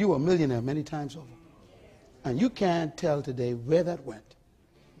hand, you were a millionaire many times over. And you can't tell today where that went.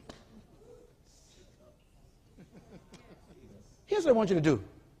 Here's what I want you to do.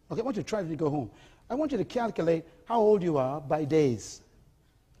 Okay, I want you to try to go home. I want you to calculate how old you are by days.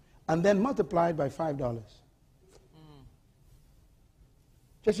 And then multiply it by $5.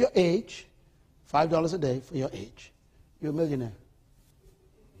 Just your age, $5 a day for your age. You're a millionaire.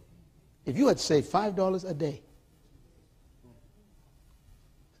 If you had saved $5 a day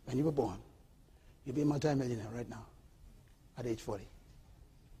when you were born, you'd be a multi-millionaire right now at age 40.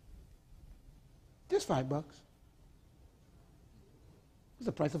 Just $5. It's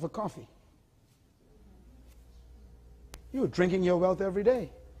the price of a coffee. You were drinking your wealth every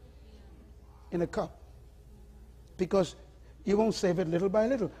day in a cup. because you won't save it little by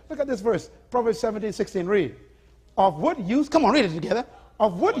little. Look at this verse, Proverbs 17:16. Read. Of what use, come on, read it together.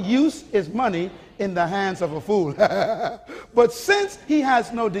 Of what use is money in the hands of a fool? But since he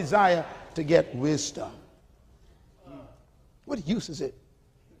has no desire to get wisdom. What use is it?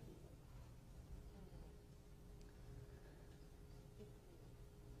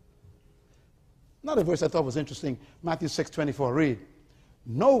 Another verse I thought was interesting, Matthew 6:24. Read.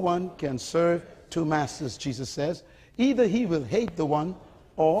 No one can serve two masters, Jesus says. Either he will hate the one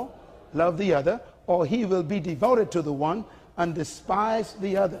or love the other, or he will be devoted to the one and despise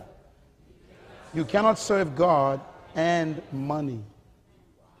the other. You cannot serve God and money.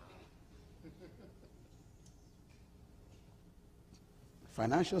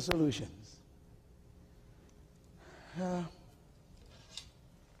 Financial solutions.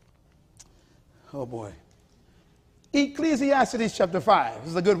 Oh boy. Ecclesiastes chapter 5. This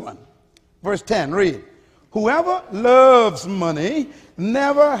is a good one. Verse 10, read. Whoever loves money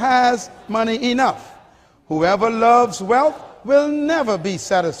never has money enough. Whoever loves wealth will never be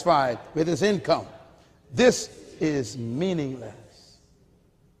satisfied with his income. This is meaningless.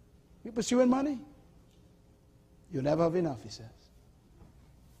 You pursuing money? You'll never have enough, he says.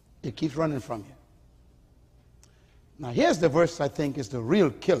 It keeps running from you. Now here's the verse I think is the real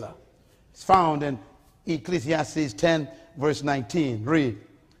killer. It's found in Ecclesiastes 10 verse 19. Read.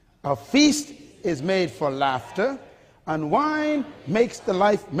 A feast is made for laughter, and wine makes the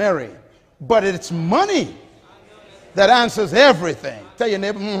life merry. But it's money that answers everything. Tell your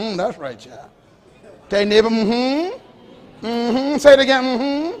neighbor, that's right, child. Tell your neighbor, Say it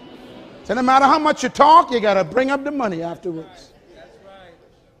again, So no matter how much you talk, you got to bring up the money afterwards. That's right.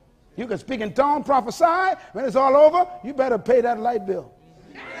 You can speak in tongues, prophesy. When it's all over, you better pay that light bill.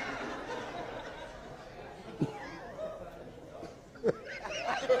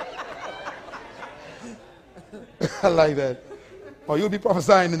 I like that. Or you'll be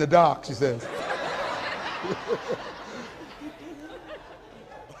prophesying in the dark, she says.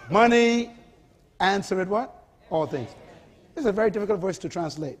 Money answer it what? All things. This is a very difficult verse to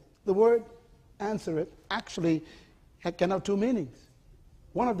translate. The word answer it actually can have two meanings.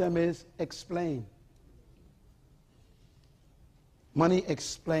 One of them is explain. Money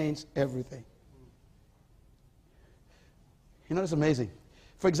explains everything. You know, it's amazing.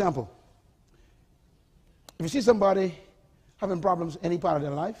 For example, if you see somebody having problems in any part of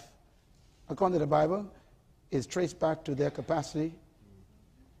their life, according to the Bible, is traced back to their capacity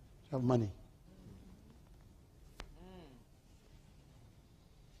to have money.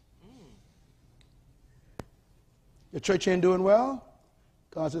 Your church ain't doing well.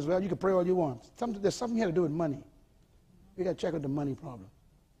 God says, well, you can pray all you want. There's something here to do with money. You got to check out the money problem.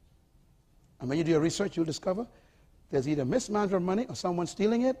 And when you do your research, you'll discover there's either mismanagement of money or someone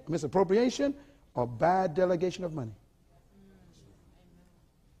stealing it, misappropriation, or bad delegation of money.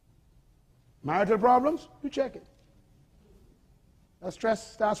 Marital problems, you check it. That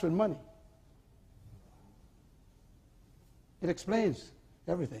stress starts with money. It explains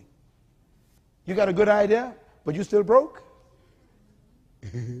everything. You got a good idea, but you still broke?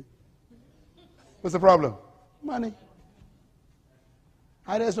 What's the problem? Money.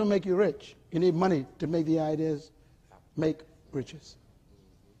 Ideas don't make you rich. You need money to make the ideas make riches.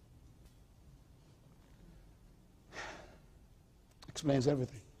 Explains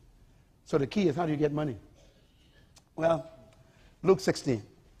everything. So the key is, how do you get money? Well, Luke 16.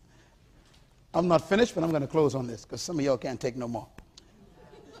 I'm not finished, but I'm going to close on this because some of y'all can't take no more.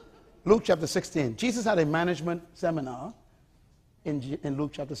 Luke chapter 16. Jesus had a management seminar in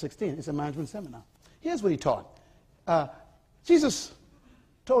Luke chapter 16. It's a management seminar. Here's what he taught. Jesus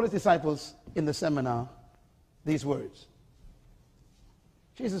told his disciples in the seminar these words.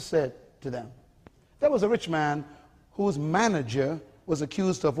 Jesus said to them, there was a rich man whose manager was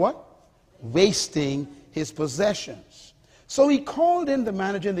accused of what? Wasting his possessions. So he called in the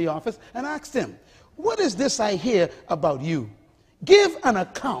manager in the office and asked him, what is this I hear about you? Give an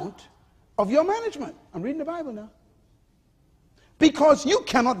account of your management. I'm reading the Bible now. Because you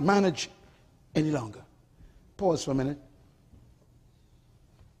cannot manage any longer. Pause for a minute.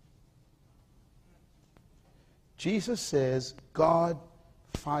 Jesus says God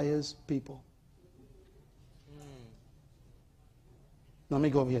fires people. Let me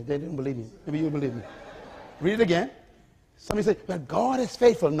go over here. They didn't believe me. Maybe you'll believe me. Read it again. Somebody say, well, God is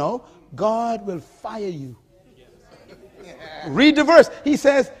faithful. No, God will fire you. Read the verse. He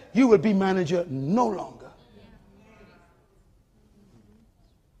says, you will be manager no longer.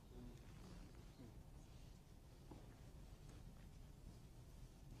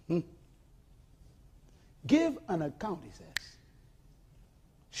 Give an account, he says.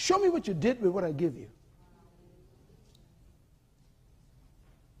 Show me what you did with what I give you.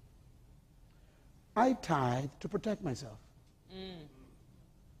 I tithe to protect myself.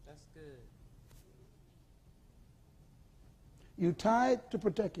 That's good. You tithe to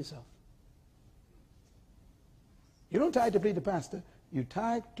protect yourself. You don't tithe to please the pastor. You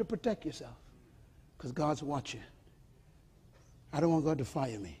tithe to protect yourself. Because God's watching. I don't want God to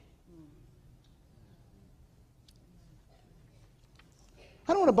fire me.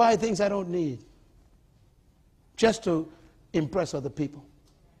 I don't want to buy things I don't need just to impress other people.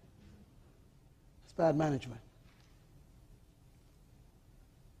 It's bad management.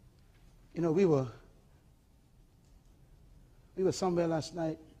 You know, we were somewhere last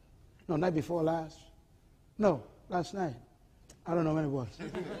night. No, night before last. No, last night. I don't know when it was.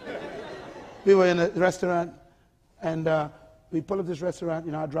 We were in a restaurant, and we pulled up this restaurant.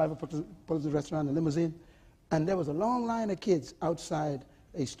 You know, our driver pulled up the restaurant in a limousine, and there was a long line of kids outside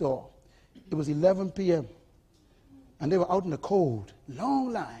a store. It was 11 p.m., and they were out in the cold,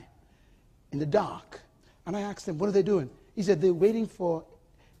 long line, in the dark. And I asked them, what are they doing? He said, they're waiting for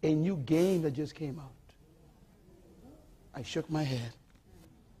a new game that just came out. I shook my head.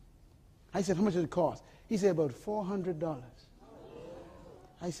 I said, how much does it cost? He said, about $400.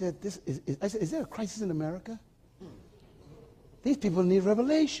 I said, is there a crisis in America? These people need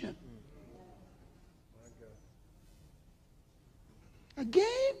revelation. A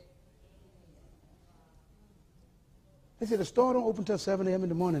game? They said the store don't open till 7 a.m. in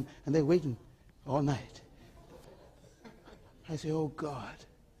the morning, and they're waiting all night. I say, oh God,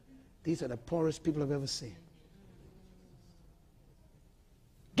 these are the poorest people I've ever seen.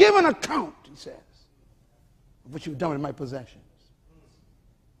 Give an account, he says, of what you've done with my possessions.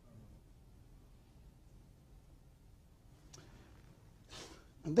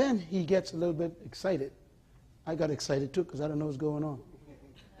 And then he gets a little bit excited. I got excited too because I don't know what's going on.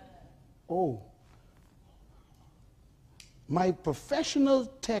 Oh, my professional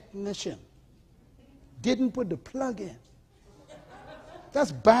technician didn't put the plug in.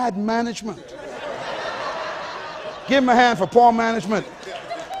 That's bad management. Give him a hand for poor management.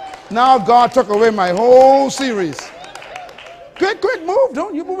 Now God took away my whole series. Quick move.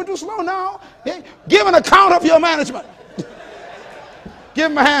 Don't you moving too slow now. Hey, give an account of your management. Give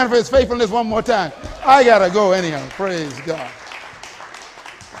him a hand for his faithfulness one more time. I got to go anyhow. Praise God.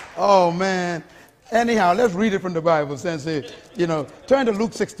 Oh, man. Anyhow, let's read it from the Bible. Since, you know, turn to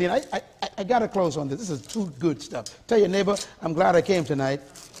Luke 16. I got to close on this. This is too good stuff. Tell your neighbor, I'm glad I came tonight.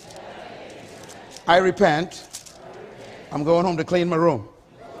 I repent. I'm going home to clean my room.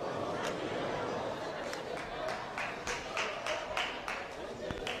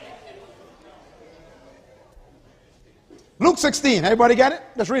 Luke 16, everybody got it?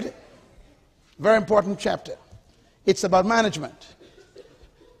 Let's read it. Very important chapter. It's about management.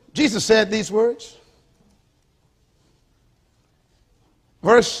 Jesus said these words.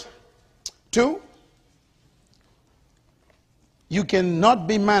 Verse 2, you cannot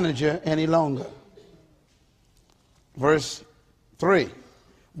be manager any longer. Verse 3,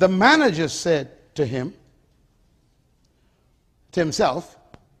 the manager said to himself,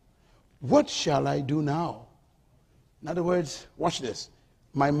 what shall I do now? In other words, watch this.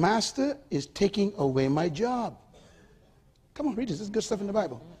 My master is taking away my job. Come on, read this. This is good stuff in the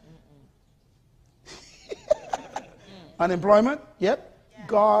Bible. Unemployment? Yep.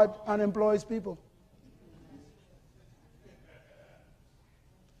 God unemploys people.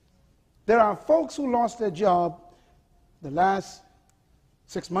 There are folks who lost their job the last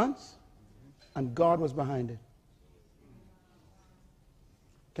 6 months, and God was behind it.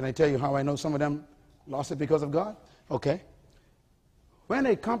 Can I tell you how I know some of them lost it because of God? Okay. When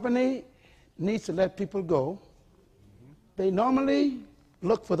a company needs to let people go, they normally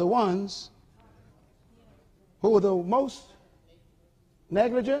look for the ones who are the most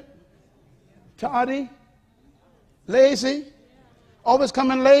negligent, tardy, lazy, always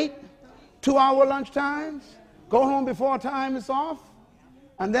coming late, 2-hour lunch times, go home before time is off,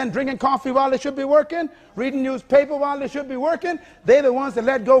 and then drinking coffee while they should be working, reading newspaper while they should be working. They're the ones that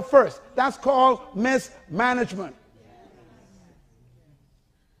let go first. That's called mismanagement.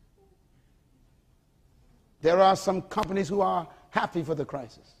 There are some companies who are happy for the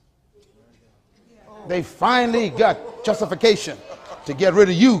crisis. They finally got justification to get rid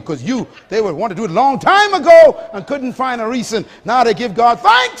of you because they would want to do it a long time ago and couldn't find a reason. Now they give God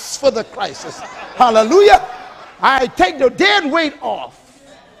thanks for the crisis. Hallelujah. I take the dead weight off.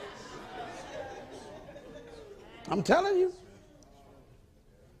 I'm telling you.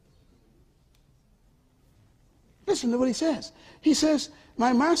 Listen to what he says. He says,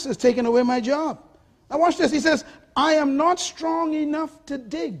 my master is taking away my job. Now watch this. He says, I am not strong enough to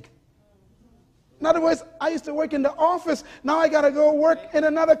dig. In other words, I used to work in the office. Now I got to go work in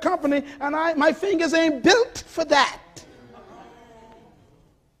another company, and my fingers ain't built for that.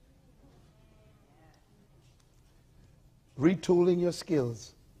 Retooling your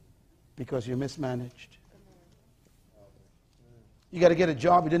skills because you mismanaged. You got to get a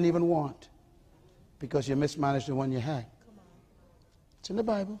job you didn't even want because you mismanaged the one you had. It's in the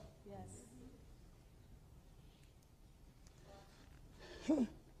Bible.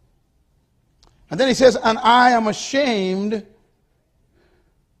 And then he says, and I am ashamed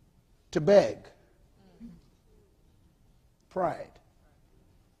to beg. Pride.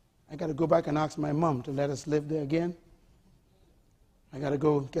 I got to go back and ask my mom to let us live there again. I got to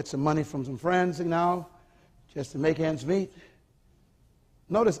go get some money from some friends now just to make ends meet.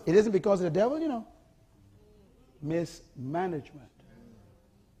 Notice, it isn't because of the devil, you know. Mismanagement.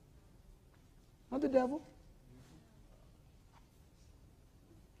 Not the devil.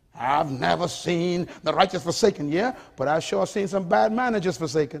 I've never seen the righteous forsaken, yeah, but I've sure seen some bad managers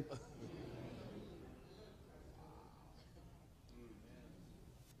forsaken. That's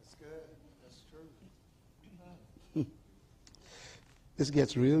good. That's true. This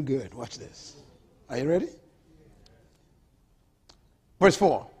gets real good. Watch this. Are you ready? Verse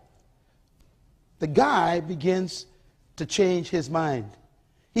 4. The guy begins to change his mind.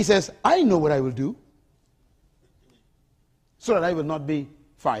 He says, I know what I will do so that I will not be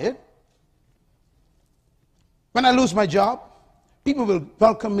fired. When I lose my job, people will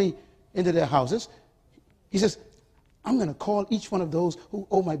welcome me into their houses. He says, I'm going to call each one of those who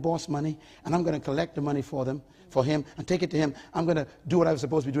owe my boss money, and I'm going to collect the money for him, and take it to him. I'm going to do what I was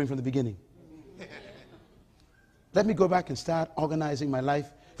supposed to be doing from the beginning. Let me go back and start organizing my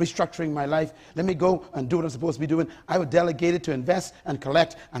life, restructuring my life. Let me go and do what I'm supposed to be doing. I was delegated to invest and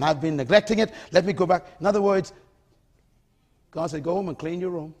collect, and I've been neglecting it. Let me go back. In other words, God said, go home and clean your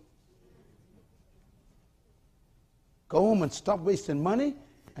room. Go home and stop wasting money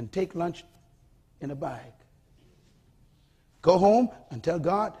and take lunch in a bag. Go home and tell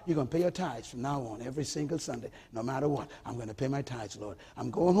God you're going to pay your tithes from now on every single Sunday. No matter what, I'm going to pay my tithes, Lord.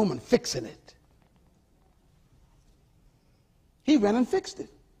 I'm going home and fixing it. He went and fixed it.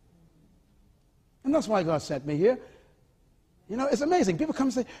 And that's why God sent me here. You know, it's amazing. People come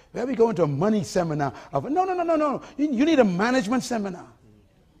and say, well, we go into a money seminar. No. You need a management seminar.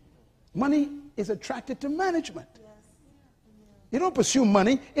 Money is attracted to management. You don't pursue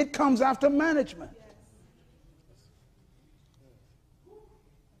money. It comes after management.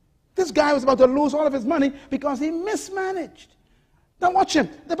 This guy was about to lose all of his money because he mismanaged. Now watch him.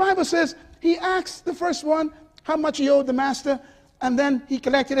 The Bible says he asked the first one how much he owed the master, and then he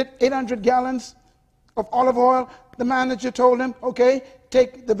collected it, 800 gallons of olive oil. The manager told him, okay,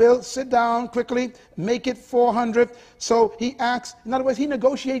 take the bill, sit down quickly, make it 400. So he asked, in other words, he's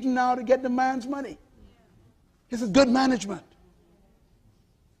negotiating now to get the man's money. This is good management.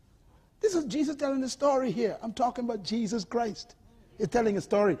 This is Jesus telling the story here. I'm talking about Jesus Christ. He's telling a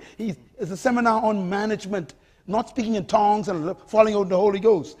story. It's a seminar on management, not speaking in tongues and falling out the Holy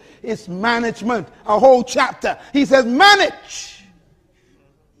Ghost. It's management, a whole chapter. He says, manage.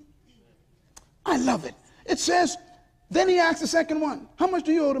 I love it. It says, then he asked the second one, how much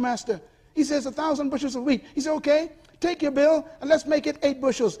do you owe the master? He says, 1,000 bushels of wheat. He said, okay, take your bill and let's make it 8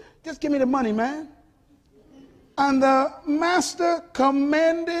 bushels. Just give me the money, man. And the master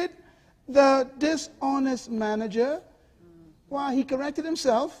commended the dishonest manager. Why? He corrected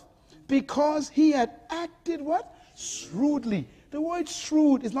himself because he had acted what? Shrewdly. The word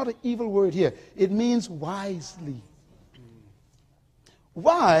shrewd is not an evil word here. It means wisely.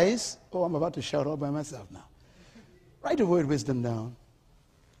 Wise, oh, I'm about to shout out by myself now. Write the word wisdom down.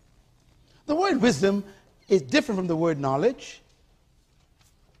 The word wisdom is different from the word knowledge.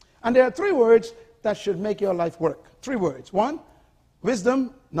 And there are 3 words that should make your life work. 3 words. 1,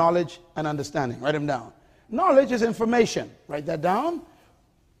 wisdom, knowledge, and understanding. Write them down. Knowledge is information. Write that down.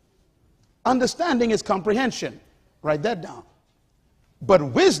 Understanding is comprehension. Write that down. But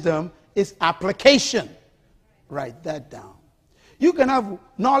wisdom is application. Write that down. You can have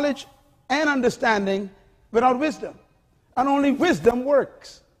knowledge and understanding without wisdom. And only wisdom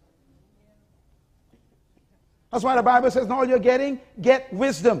works. That's why the Bible says, in all you're getting, get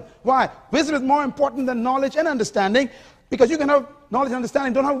wisdom. Why? Wisdom is more important than knowledge and understanding, because you can have knowledge and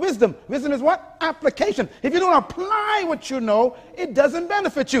understanding, don't have wisdom. Wisdom is what? Application. If you don't apply what you know, it doesn't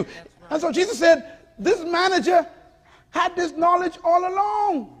benefit you. And so Jesus said, this manager had this knowledge all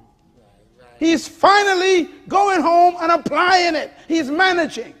along. He's finally going home and applying it. He's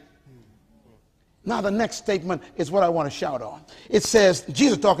managing. Now the next statement is what I want to shout on. It says,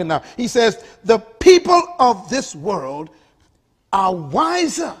 Jesus talking now, he says, the people of this world are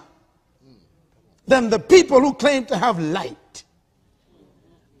wiser than the people who claim to have light.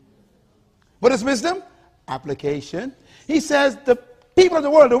 What is wisdom? Application. He says the people of the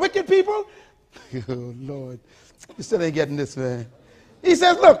world, the wicked people, oh Lord, you still ain't getting this, man. He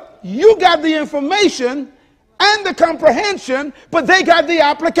says, look, you got the information and the comprehension, but they got the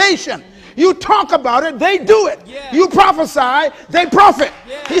application. You talk about it, they do it. Yeah. You prophesy, they profit.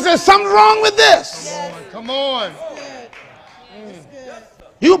 Yeah. He says, something's wrong with this. Yes. Come on.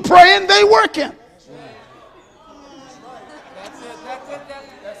 You praying, they working.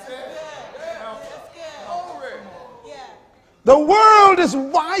 The world is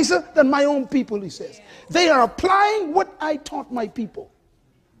wiser than my own people, he says. They are applying what I taught my people.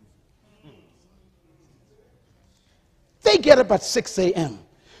 They get up at 6 a.m.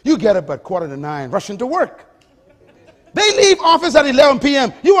 You get up at 8:45, rushing to work. They leave office at 11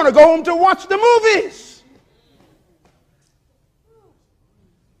 p.m. You want to go home to watch the movies.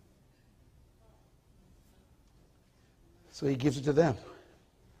 So he gives it to them.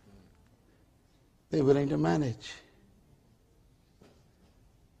 They're willing to manage.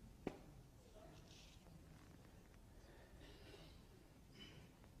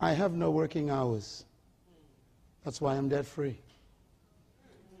 I have no working hours. That's why I'm debt free.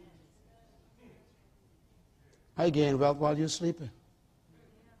 I gain wealth while you're sleeping.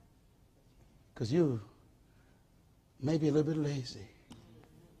 Because you may be a little bit lazy.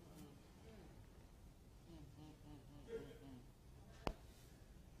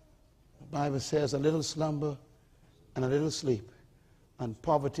 The Bible says a little slumber and a little sleep, and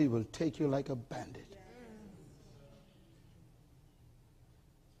poverty will take you like a bandit.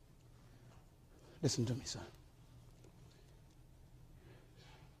 Listen to me, son.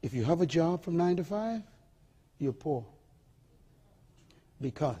 If you have a job from 9 to 5, you're poor.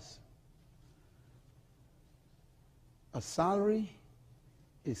 Because a salary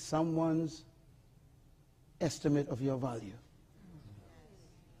is someone's estimate of your value.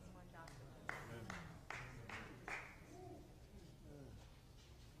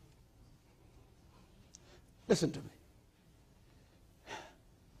 Listen to me.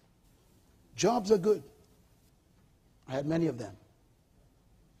 Jobs are good. I had many of them.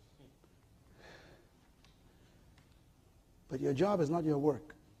 But your job is not your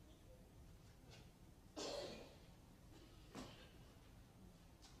work.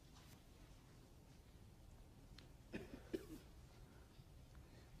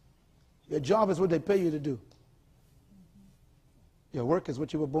 Your job is what they pay you to do. Your work is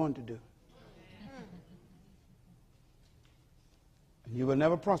what you were born to do. And you will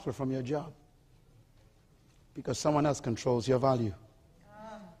never prosper from your job because someone else controls your value.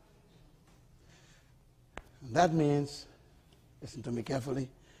 And that means, listen to me carefully,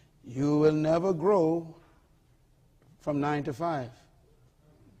 you will never grow from 9 to 5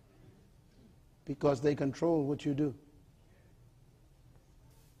 because they control what you do.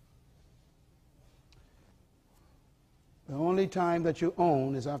 The only time that you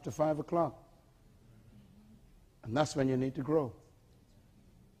own is after 5 o'clock. And that's when you need to grow.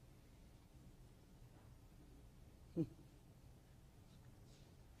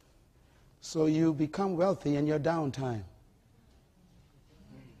 So you become wealthy in your downtime.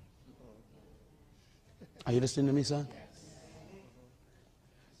 Are you listening to me, son?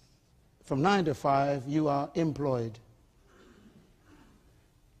 From 9 to 5, you are employed.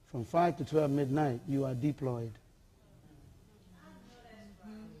 From 5 to 12 midnight, you are deployed.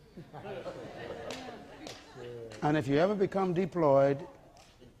 And if you ever become deployed,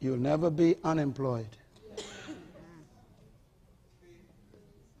 you'll never be unemployed.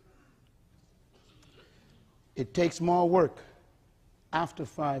 It takes more work after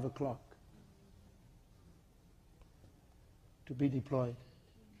 5 o'clock to be deployed.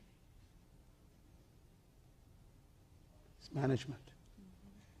 It's management.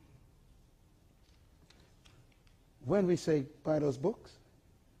 When we say buy those books,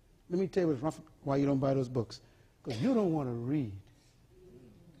 let me tell you why you don't buy those books. Because you don't want to read.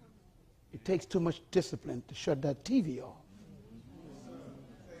 It takes too much discipline to shut that TV off.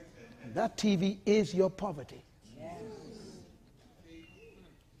 And that TV is your poverty.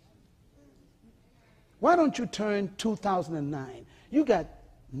 Why don't you turn 2009? You got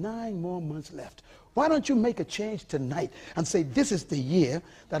 9 more months left. Why don't you make a change tonight and say, this is the year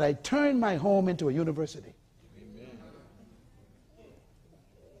that I turn my home into a university?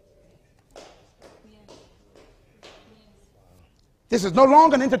 This is no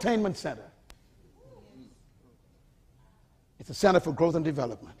longer an entertainment center. It's a center for growth and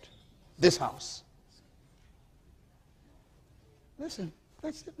development. This house. Listen,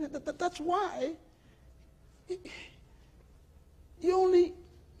 that's why you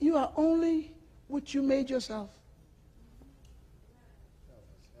are only what you made yourself.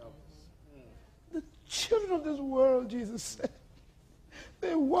 The children of this world, Jesus said,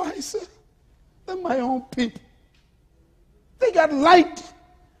 they're wiser than my own people. They got light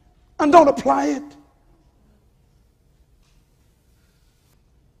and don't apply it.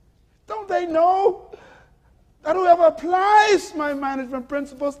 Don't they know that whoever applies my management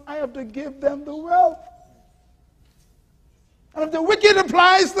principles, I have to give them the wealth? And if the wicked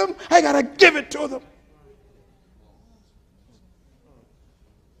applies them, I got to give it to them.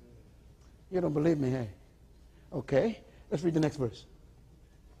 You don't believe me, hey? Okay, let's read the next verse.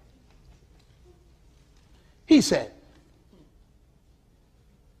 He said,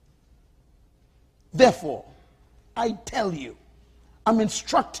 therefore, I tell you, I'm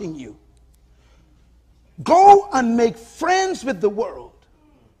instructing you, go and make friends with the world.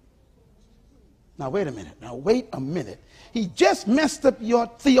 Now, wait a minute. Now, wait a minute. He just messed up your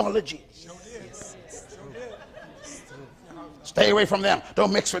theology. Stay away from them.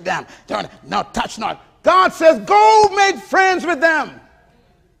 Don't mix with them. Now, touch not. God says, go make friends with them.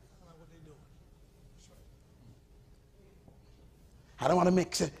 I don't want to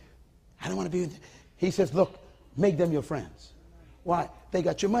mix it. I don't want to be with it. He says, look, make them your friends. Why? They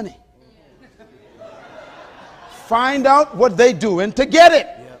got your money. Find out what they're doing to get it.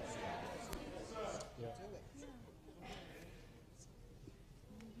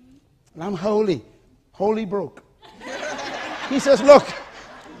 And I'm holy broke. He says, look,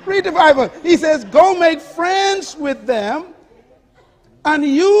 read the Bible. He says, go make friends with them and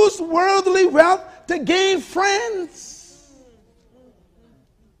use worldly wealth to gain friends.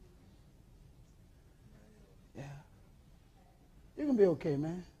 Yeah. You're going to be okay,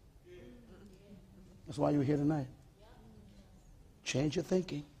 man. That's why you're here tonight. Change your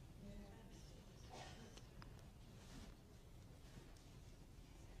thinking.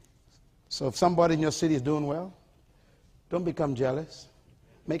 So if somebody in your city is doing well, don't become jealous.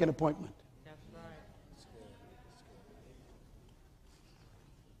 Make an appointment. That's right.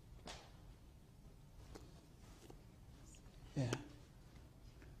 Yeah.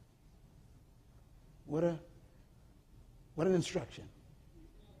 What an instruction.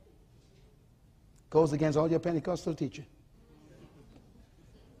 Goes against all your Pentecostal teaching.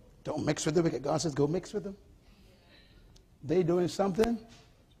 Don't mix with the wicked. God says, go mix with them. They're doing something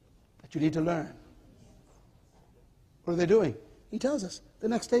that you need to learn. What are they doing? He tells us the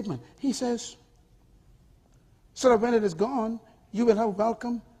next statement. He says, so that when it is gone, you will have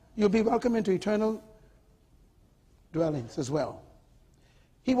welcome. You'll be welcome into eternal dwellings as well.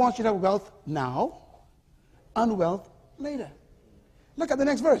 He wants you to have wealth now and wealth later. Look at the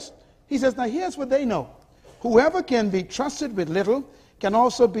next verse. He says, now here's what they know. Whoever can be trusted with little can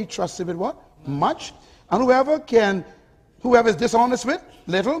also be trusted with what? Much. And whoever is dishonest with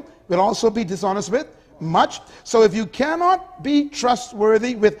little will also be dishonest with much. So if you cannot be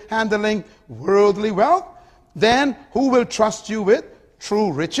trustworthy with handling worldly wealth, then who will trust you with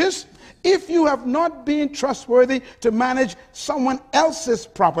true riches? If you have not been trustworthy to manage someone else's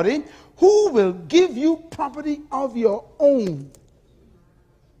property, who will give you property of your own?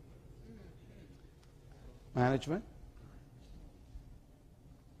 Management.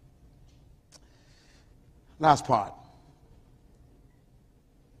 Last part.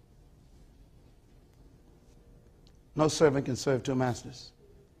 No servant can serve two masters.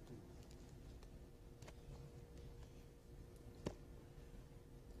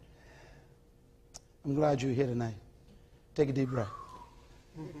 I'm glad you're here tonight. Take a deep breath.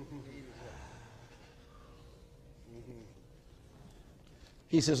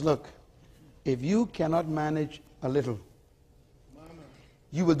 He says, look, if you cannot manage a little,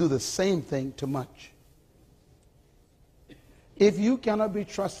 you will do the same thing to much. If you cannot be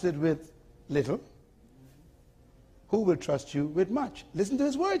trusted with little, who will trust you with much? Listen to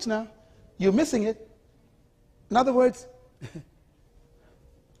his words now. You're missing it. In other words,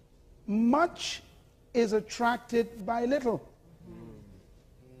 much is attracted by little.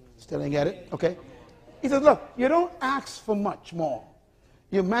 Still didn't get it? Okay. He says, look, you don't ask for much more.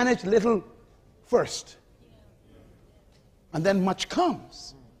 You manage little first. And then much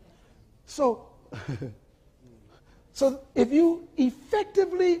comes. So if you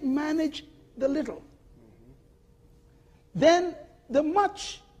effectively manage the little, then the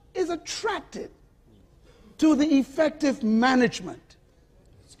much is attracted to the effective management.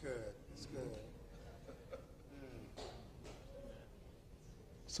 That's good. That's good.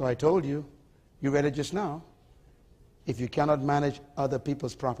 So I told you, you read it just now, if you cannot manage other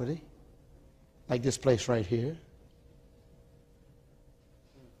people's property, like this place right here,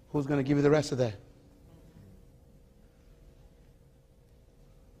 who's going to give you the rest of that?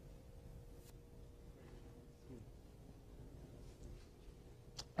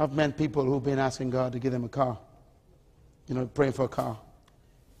 I've met people who've been asking God to give them a car, you know, praying for a car,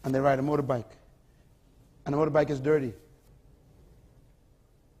 and they ride a motorbike, and the motorbike is dirty.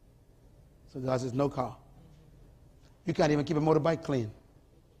 So God says, no car. You can't even keep a motorbike clean.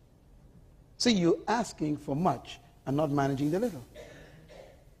 See, you're asking for much and not managing the little.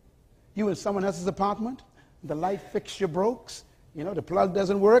 You in someone else's apartment, the light fixture broke, you know, the plug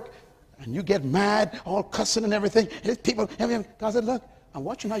doesn't work, and you get mad, all cussing and everything. There's people, everything. God said, look, I'm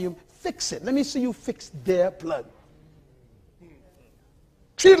watching how you fix it. Let me see you fix their plug.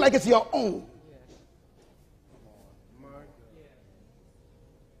 Treat it like it's your own.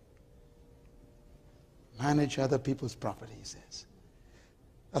 Manage other people's property, he says.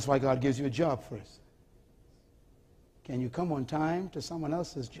 That's why God gives you a job first. Can you come on time to someone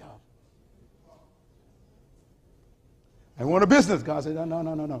else's job? I want a business. God said,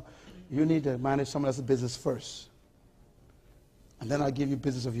 no. You need to manage someone else's business first. And then I'll give you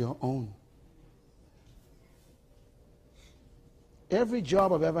business of your own. Every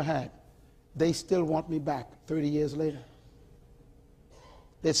job I've ever had, they still want me back 30 years later.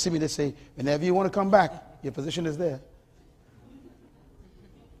 They see me, they say, whenever you want to come back, your position is there.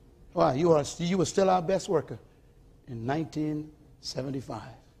 Why? You were still our best worker in 1975.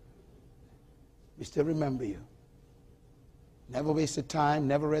 We still remember you. Never wasted time,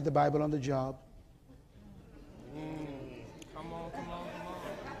 never read the Bible on the job. Come on.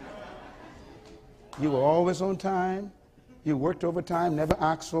 You were always on time. You worked overtime, never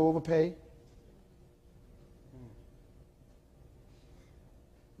asked for overpay.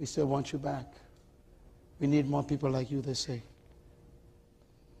 We still want you back. We need more people like you, they say.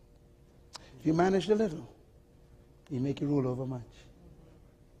 If you manage a little, you make you rule over much.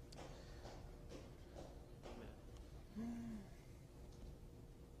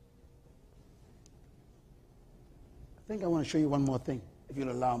 I think I want to show you one more thing, if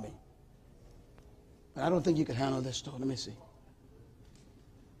you'll allow me. But I don't think you can handle this, though. Let me see.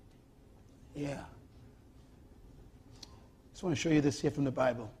 Yeah. Just want to show you this here from the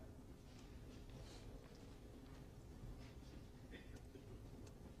Bible.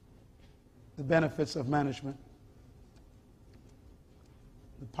 The benefits of management.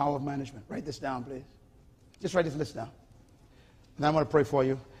 The power of management. Write this down, please. Just write this list down. And I'm going to pray for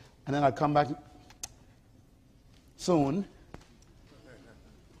you. And then I'll come back soon.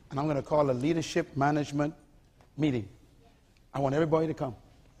 And I'm going to call a leadership management meeting. I want everybody to come.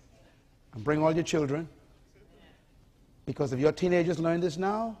 And bring all your children. Because if your teenagers learn this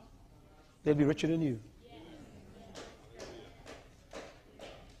now, they'll be richer than you.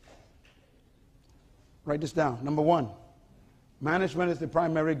 Write this down. Number one, management is the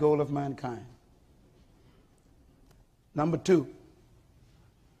primary goal of mankind. Number two,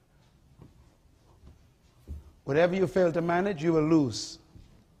 whatever you fail to manage, you will lose.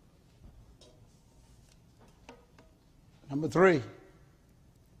 Number three,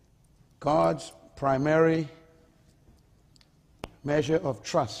 God's primary measure of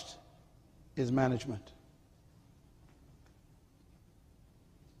trust is management.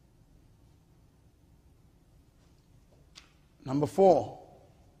 Number four,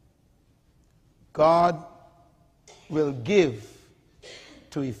 God will give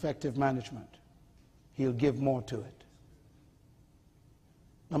to effective management. He'll give more to it.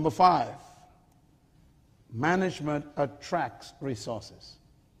 Number five, management attracts resources.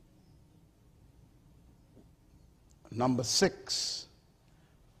 Number six,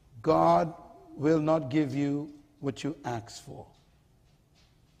 God will not give you what you ask for,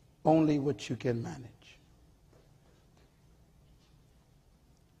 only what you can manage.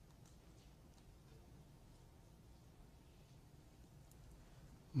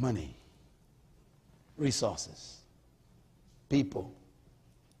 Money, resources, people,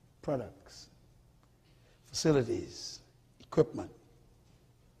 products, facilities, equipment,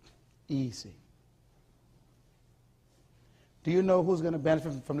 easy. Do you know who's going to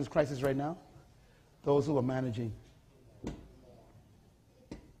benefit from this crisis right now? Those who are managing.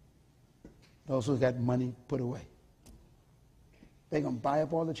 Those who got money put away. They're going to buy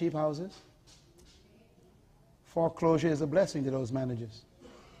up all the cheap houses. Foreclosure is a blessing to those managers.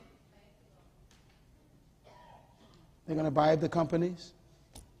 They're going to buy up the companies.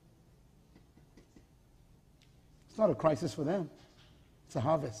 It's not a crisis for them. It's a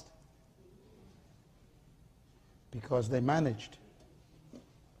harvest. Because they managed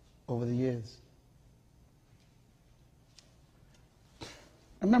over the years. I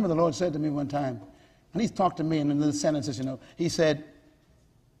remember the Lord said to me one time, and He's talked to me in little sentences, you know, He said,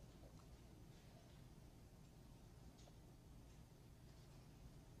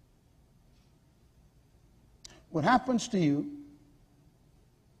 what happens to you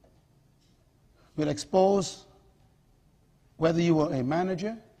will expose whether you were a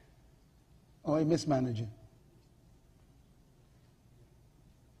manager or a mismanager.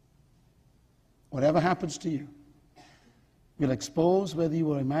 Whatever happens to you will expose whether you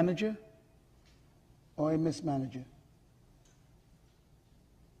were a manager or a mismanager.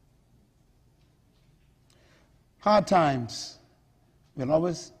 Hard times will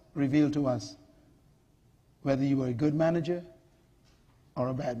always reveal to us whether you were a good manager or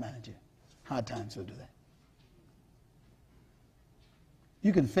a bad manager. Hard times will do that.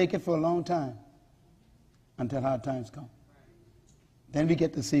 You can fake it for a long time until hard times come. Then we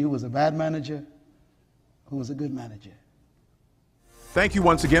get to see who was a bad manager, who was a good manager. Thank you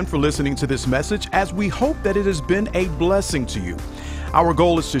once again for listening to this message, as we hope that it has been a blessing to you. Our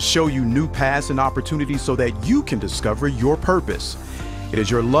goal is to show you new paths and opportunities so that you can discover your purpose. It is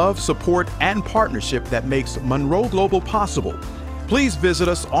your love, support, and partnership that makes Munroe Global possible. Please visit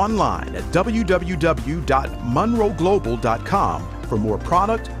us online at www.munroeglobal.com for more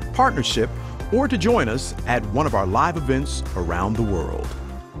product, partnership, or to join us at one of our live events around the world.